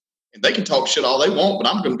followings, and they can talk shit all they want,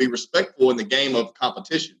 but I'm going to be respectful in the game of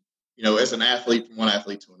competition, as an athlete from one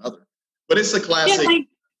athlete to another. But it's a classic.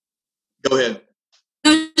 Go ahead.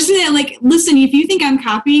 Like, listen, if you think I'm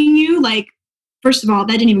copying you, like, first of all,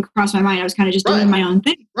 that didn't even cross my mind. I was kind of just doing my own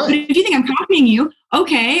thing. Right. But if you think I'm copying you,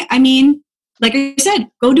 okay. I mean, like I said,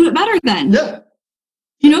 go do it better then. Yeah.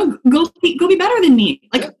 Go be better than me.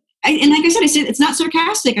 Like, and like I said, it's not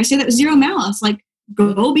sarcastic. I say that with zero malice. Like,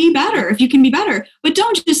 go be better if you can be better. But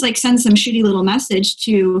don't just like send some shitty little message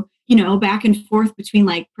to, back and forth between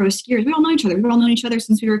like pro skiers. We all know each other. We've all known each other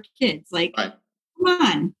since we were kids. Like, come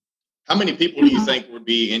on. How many people do you think would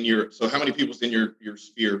be how many people's in your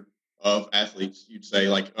sphere of athletes, you'd say,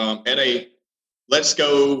 like, at a, let's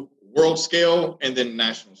go world scale and then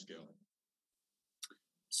national scale?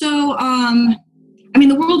 So,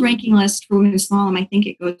 the world ranking list for women's slalom, I think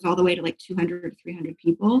it goes all the way to like 200 or 300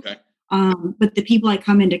 people. Okay. But the people I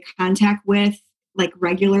come into contact with, like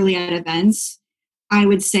regularly at events, I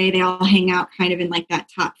would say they all hang out kind of in like that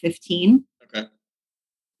top 15. Okay.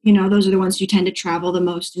 Those are the ones who tend to travel the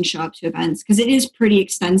most and show up to events, because it is pretty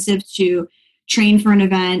expensive to train for an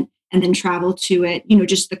event and then travel to it,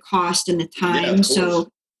 just the cost and the time. Yeah, so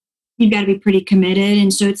you've got to be pretty committed.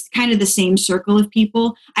 And so it's kind of the same circle of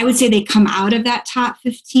people. I would say they come out of that top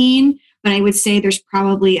 15, but I would say there's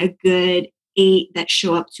probably a good 8 that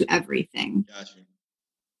show up to everything. Gotcha.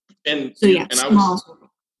 And so and small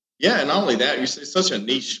circle. Yeah, and not only that, it's such a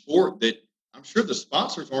niche sport that I'm sure the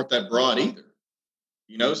sponsors aren't that broad either.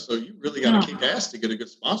 So you really got to kick ass to get a good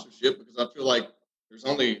sponsorship, because I feel like there's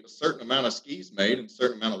only a certain amount of skis made and a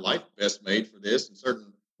certain amount of life vests made for this and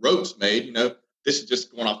certain ropes made. This is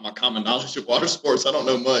just going off my common knowledge of water sports. I don't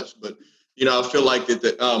know much, but, I feel like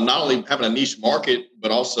that not only having a niche market,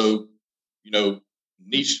 but also,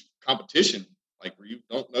 niche competition, like where you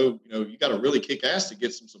don't know, you got to really kick ass to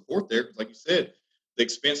get some support there. Because like you said, the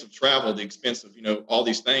expense of travel, the expense of, all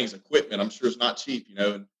these things, equipment, I'm sure it's not cheap,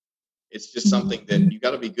 and it's just something that you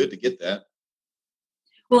got to be good to get that.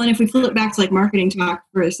 Well, and if we flip back to like marketing talk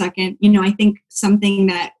for a second, I think something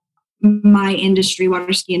that my industry,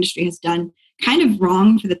 water ski industry, has done kind of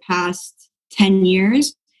wrong for the past 10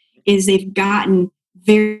 years is they've gotten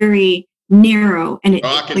very narrow. And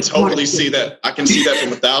I can totally see that. I can see that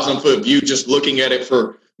from 1,000-foot view, just looking at it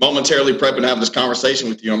for momentarily prepping to have this conversation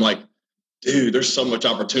with you. I'm like, dude, there's so much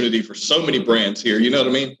opportunity for so many brands here. You know what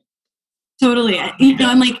I mean? Totally.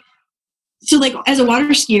 I'm like, so like as a water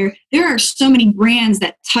skier, there are so many brands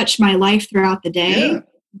that touch my life throughout the day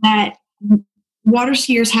that water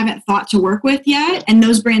skiers haven't thought to work with yet. And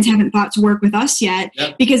those brands haven't thought to work with us yet,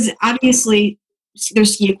 because obviously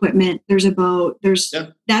there's ski equipment, there's a boat,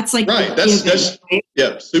 that's like, right. That's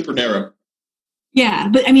right? Super narrow. Yeah.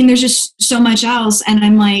 But there's just so much else. And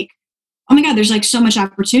I'm like, oh my God, there's like so much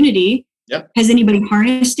opportunity. Yeah. Has anybody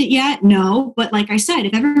harnessed it yet? No. But like I said,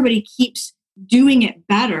 if everybody keeps doing it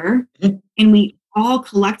better and we all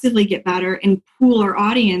collectively get better and pool our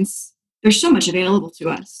audience, there's so much available to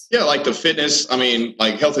us. Yeah, like the fitness, I mean,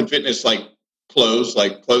 like health and fitness, like clothes,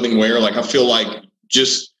 like clothing wear. Like I feel like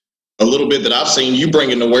just a little bit that I've seen, you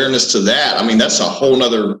bring an awareness to that. I mean, that's a whole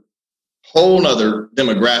nother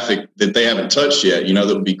demographic that they haven't touched yet. You know,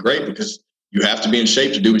 that would be great because you have to be in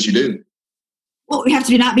shape to do what you do. Well, we have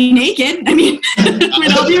to not be naked. I mean, not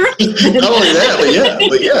only that,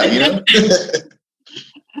 but yeah, you know.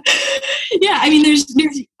 Yeah, I mean, there's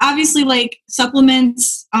obviously like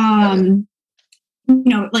supplements, you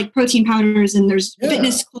know, like protein powders, and there's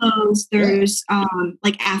fitness clothes. There's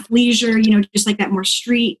like athleisure, you know, just like that more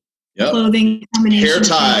street clothing combination. Hair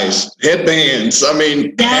ties, headbands. I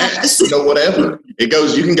mean, hats, you know, whatever. It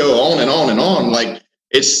goes. You can go on and on and on. Like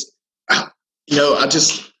it's, you know,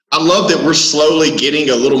 I love that we're slowly getting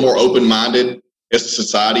a little more open-minded as a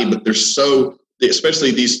society. But there's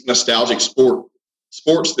especially these nostalgic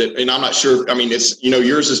sports that, and I'm not sure, I mean, it's, you know,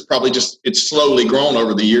 yours is probably it's slowly grown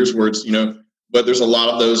over the years where it's, you know, but there's a lot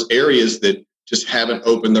of those areas that just haven't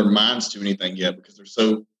opened their minds to anything yet because they're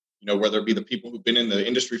so, you know, whether it be the people who've been in the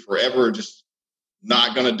industry forever are just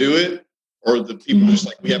not going to do it, or the people just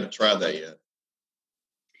like, we haven't tried that yet.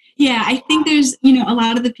 Yeah, I think there's, you know, a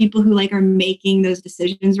lot of the people who like are making those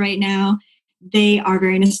decisions right now, they are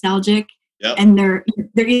very nostalgic and they're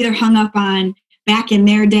either hung up on back in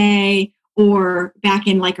their day or back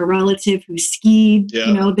in like a relative who skied,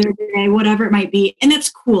 you know, their day, whatever it might be. And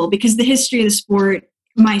that's cool because the history of the sport,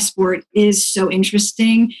 my sport, is so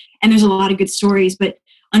interesting and there's a lot of good stories, but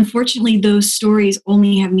unfortunately those stories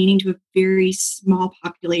only have meaning to a very small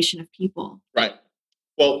population of people. Right.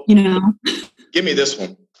 Well, you know, give me this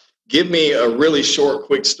one. Give me a really short,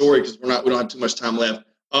 quick story because we don't have too much time left.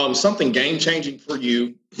 Something game changing for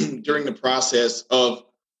you during the process of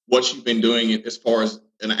what you've been doing as far as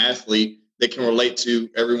an athlete that can relate to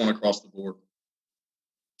everyone across the board.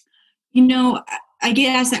 You know, I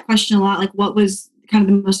get asked that question a lot, like what was kind of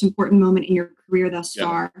the most important moment in your career thus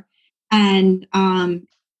far? And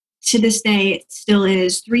to this day, it still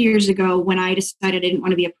is. 3 years ago when I decided I didn't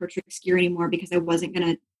want to be a pro trick skier anymore because I wasn't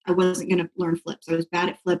gonna learn flips. I was bad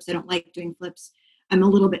at flips. I don't like doing flips. I'm a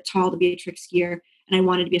little bit tall to be a trick skier and I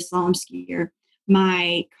wanted to be a slalom skier.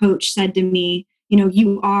 My coach said to me, you know,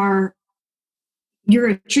 you're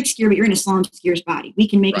a trick skier, but you're in a slalom skier's body. We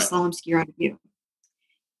can make a slalom skier out of you.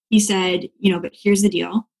 He said, you know, but here's the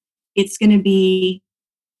deal. It's going to be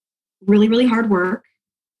really, really hard work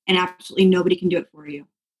and absolutely nobody can do it for you.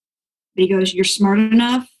 But he goes, you're smart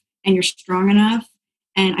enough and you're strong enough.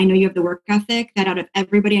 And I know you have the work ethic that out of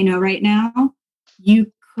everybody I know right now,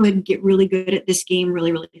 you could get really good at this game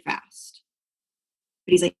really, really fast.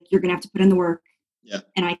 But he's like, you're going to have to put in the work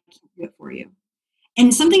and I can do it for you.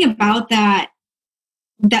 And something about that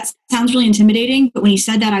sounds really intimidating. But when he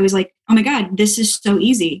said that, I was like, oh my God, this is so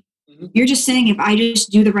easy. Mm-hmm. You're just saying if I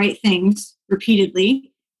just do the right things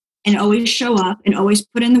repeatedly and always show up and always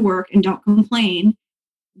put in the work and don't complain,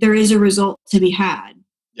 there is a result to be had.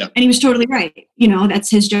 Yeah. And he was totally right. You know, that's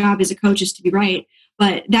his job as a coach, is to be right.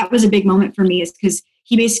 But that was a big moment for me, is because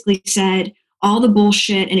he basically said all the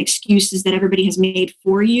bullshit and excuses that everybody has made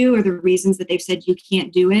for you, or the reasons that they've said you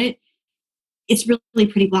can't do it, it's really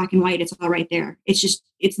pretty black and white. It's all right there.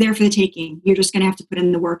 It's there for the taking. You're just going to have to put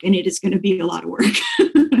in the work, and it is going to be a lot of work.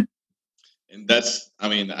 And that's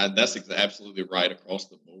absolutely right across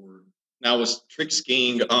the board. Now, was trick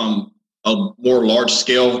skiing a more large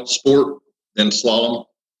scale sport than slalom?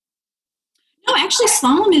 No, actually,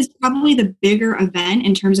 slalom is probably the bigger event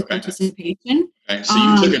in terms of participation. Okay. So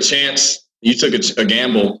you took a chance, you took a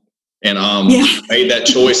gamble, and made that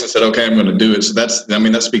choice and said, okay, I'm going to do it. So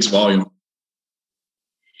that speaks volume.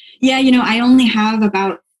 Yeah, you know, I only have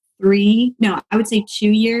about 2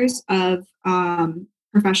 years of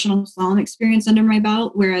professional slalom experience under my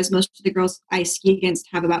belt, whereas most of the girls I ski against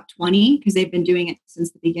have about 20 because they've been doing it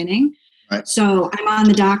since the beginning. Right. So I'm on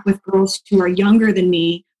the dock with girls who are younger than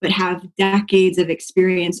me, but have decades of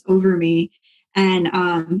experience over me.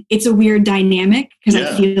 And it's a weird dynamic because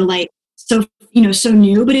I feel like so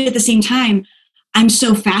new, but at the same time, I'm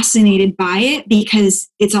so fascinated by it because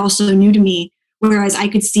it's also new to me. Whereas I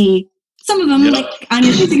could see some of them, like on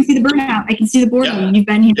your face, I can see the burnout. I can see the boredom. You've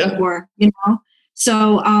been here before, you know?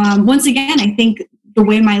 So once again, I think the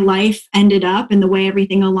way my life ended up and the way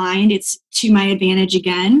everything aligned, it's to my advantage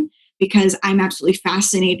again, because I'm absolutely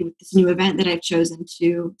fascinated with this new event that I've chosen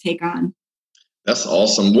to take on. That's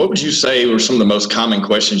awesome. What would you say were some of the most common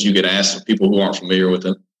questions you get asked from people who aren't familiar with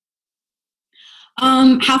it?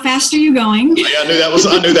 How fast are you going? Yeah, I knew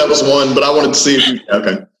that was one, but I wanted to see if you,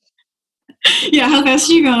 okay. Yeah, how fast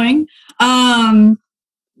are you going?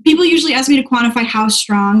 people usually ask me to quantify how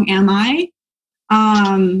strong am I,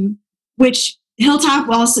 which Hilltop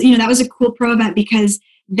also, that was a cool pro event because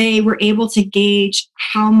they were able to gauge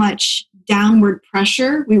how much downward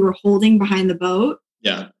pressure we were holding behind the boat.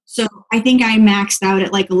 Yeah. So I think I maxed out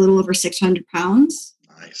at like a little over 600 pounds.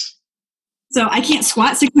 Nice. So I can't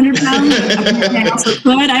squat 600 pounds. I also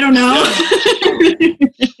could. I don't know.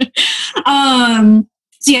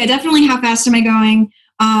 So yeah, definitely how fast am I going?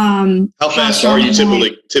 How fast are you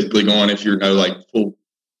typically going if you're like full,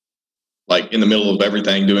 like in the middle of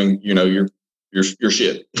everything doing, your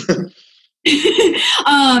shit?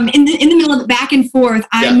 In the middle of the back and forth,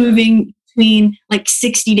 I'm moving between like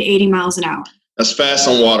 60 to 80 miles an hour. That's fast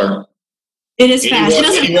on water. It is fast. It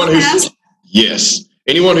doesn't feel fast. Yes.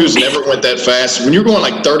 Anyone who's never went that fast, when you're going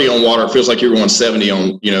like 30 on water, it feels like you're going 70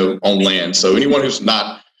 on land. So anyone who's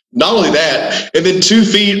not only that, and then 2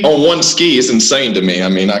 feet on one ski is insane to me. I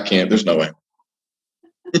mean, I can't, there's no way.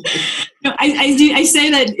 No, I say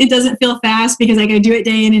that it doesn't feel fast because like I do it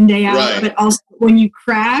day in and day out, right. But also when you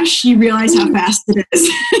crash, you realize how fast it is.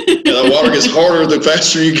 Yeah, the water gets harder the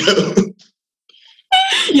faster you go.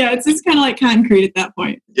 Yeah, it's kind of like concrete at that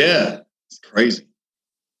point. Yeah, it's crazy.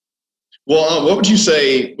 Well, what would you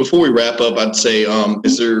say, before we wrap up, I'd say,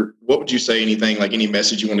 what would you say, anything, like any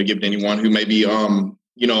message you want to give to anyone who may be, on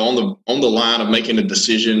the line of making a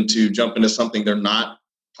decision to jump into something they're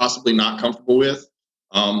possibly not comfortable with,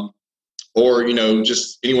 or,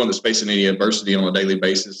 just anyone that's facing any adversity on a daily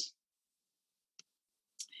basis?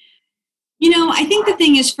 I think the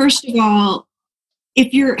thing is, first of all,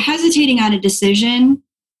 if you're hesitating on a decision,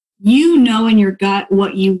 in your gut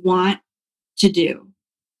what you want to do.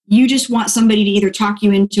 You just want somebody to either talk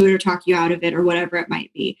you into it or talk you out of it or whatever it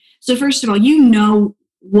might be. So first of all,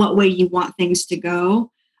 what way you want things to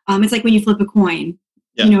go. It's like when you flip a coin.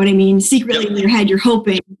 Yeah. You know what I mean? Secretly in your head, you're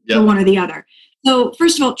hoping for one or the other. So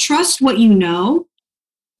first of all, trust what you know,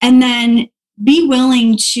 and then be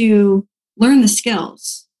willing to learn the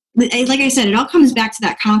skills. Like I said, it all comes back to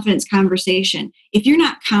that confidence conversation. If you're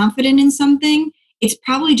not confident in something, it's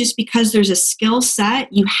probably just because there's a skill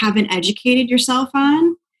set you haven't educated yourself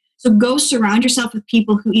on. So go surround yourself with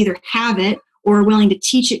people who either have it or are willing to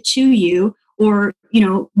teach it to you, or,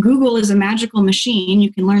 Google is a magical machine.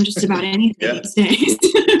 You can learn just about anything these days,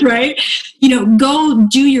 right? Go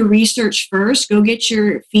do your research first, go get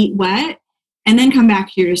your feet wet, and then come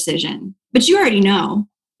back to your decision. But you already know.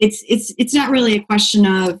 It's not really a question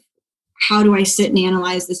of how do I sit and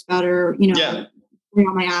analyze this better, what are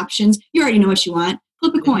all my options? You already know what you want.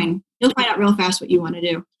 Flip a coin. You'll find out real fast what you want to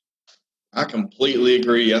do. I completely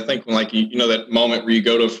agree. I think when that moment where you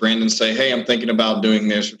go to a friend and say, hey, I'm thinking about doing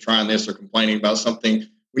this or trying this or complaining about something,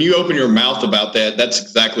 when you open your mouth about that, that's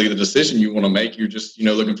exactly the decision you want to make. You're just,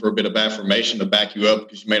 looking for a bit of affirmation to back you up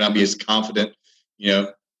because you may not be as confident,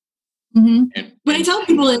 Mm-hmm. What I tell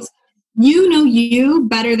people is, you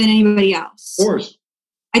better than anybody else. Of course.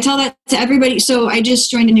 I tell that to everybody. So I just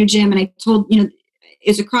joined a new gym and I told,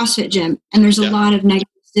 it's a CrossFit gym and there's a lot of negative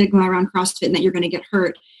stigma around CrossFit and that you're going to get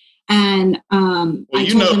hurt. And I love where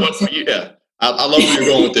you're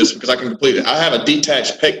going with this because I have a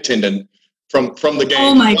detached pec tendon from the game.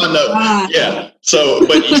 Oh my God. Yeah. So,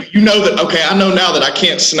 but I know now that I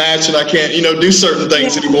can't snatch and I can't, do certain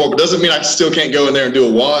things anymore, but doesn't mean I still can't go in there and do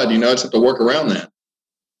a WOD, I just have to work around that.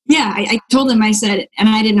 Yeah. I told him, I said, and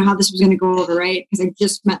I didn't know how this was going to go over, right? Because I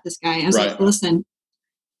just met this guy. I was like, listen,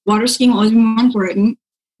 water skiing will always be more important.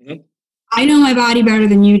 Mm-hmm. I know my body better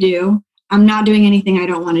than you do. I'm not doing anything I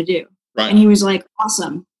don't want to do. Right. And he was like,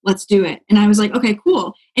 awesome, let's do it. And I was like, okay,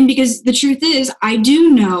 cool. And because the truth is, I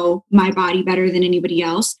do know my body better than anybody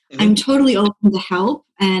else. Mm-hmm. I'm totally open to help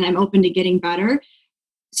and I'm open to getting better.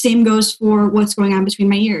 Same goes for what's going on between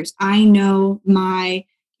my ears. I know my,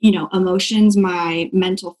 emotions, my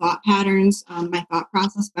mental thought patterns, my thought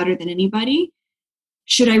process better than anybody.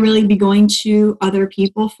 Should I really be going to other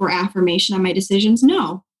people for affirmation on my decisions?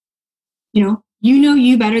 No. You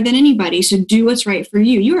better than anybody, so do what's right for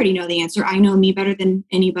you. You already know the answer. I know me better than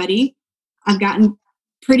anybody. I've gotten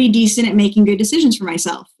pretty decent at making good decisions for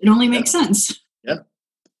myself. It only makes sense. Yeah.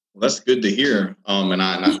 Well, that's good to hear. And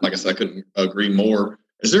I like I said, I couldn't agree more.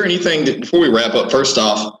 Is there anything that, before we wrap up, first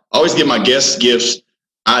off, I always give my guests gifts.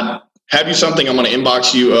 I have you something, I'm going to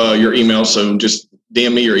inbox you your email, so just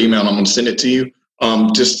DM me your email and I'm going to send it to you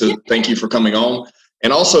just to thank you for coming on.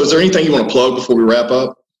 And also, is there anything you want to plug before we wrap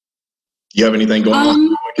up? Do you have anything going on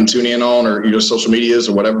you can tune in on, or social medias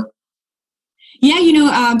or whatever?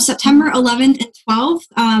 Yeah, September 11th and 12th,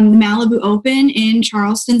 the Malibu Open in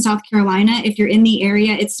Charleston, South Carolina. If you're in the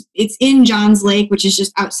area, it's in Johns Lake, which is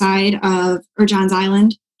just outside of, or Johns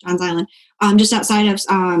Island, just outside of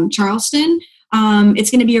Charleston.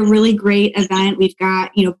 It's going to be a really great event. We've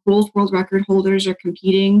got, both world record holders are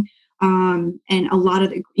competing. And a lot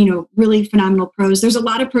of, really phenomenal pros. There's a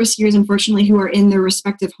lot of pro skiers, unfortunately, who are in their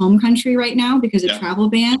respective home country right now because of travel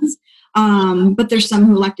bans. But there's some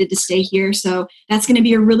who elected to stay here. So that's going to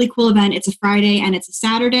be a really cool event. It's a Friday and it's a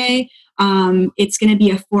Saturday. It's going to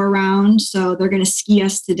be a 4-round. So they're going to ski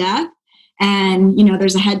us to death. And,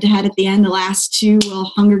 there's a head-to-head at the end. The last two will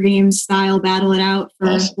Hunger Games style battle it out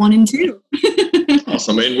for 1 and 2.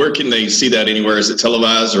 Awesome. And where can they see that anywhere? Is it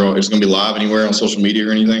televised or is it going to be live anywhere on social media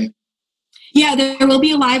or anything? Yeah, there will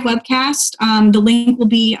be a live webcast. The link will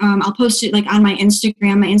be, I'll post it on my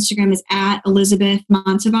Instagram. My Instagram is at Elizabeth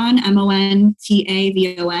Montavon, Montavon.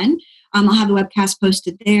 I'll have the webcast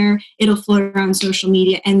posted there. It'll float around social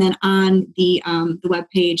media and then on the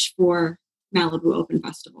webpage for Malibu Open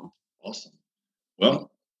Festival. Awesome.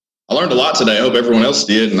 Well, I learned a lot today. I hope everyone else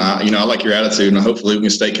did. And I like your attitude, and hopefully we can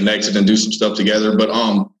stay connected and do some stuff together. But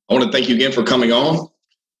I want to thank you again for coming on.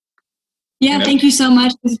 Yeah, thank you so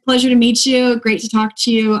much. It was a pleasure to meet you. Great to talk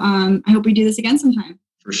to you. I hope we do this again sometime.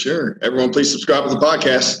 For sure. Everyone, please subscribe to the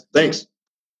podcast. Thanks.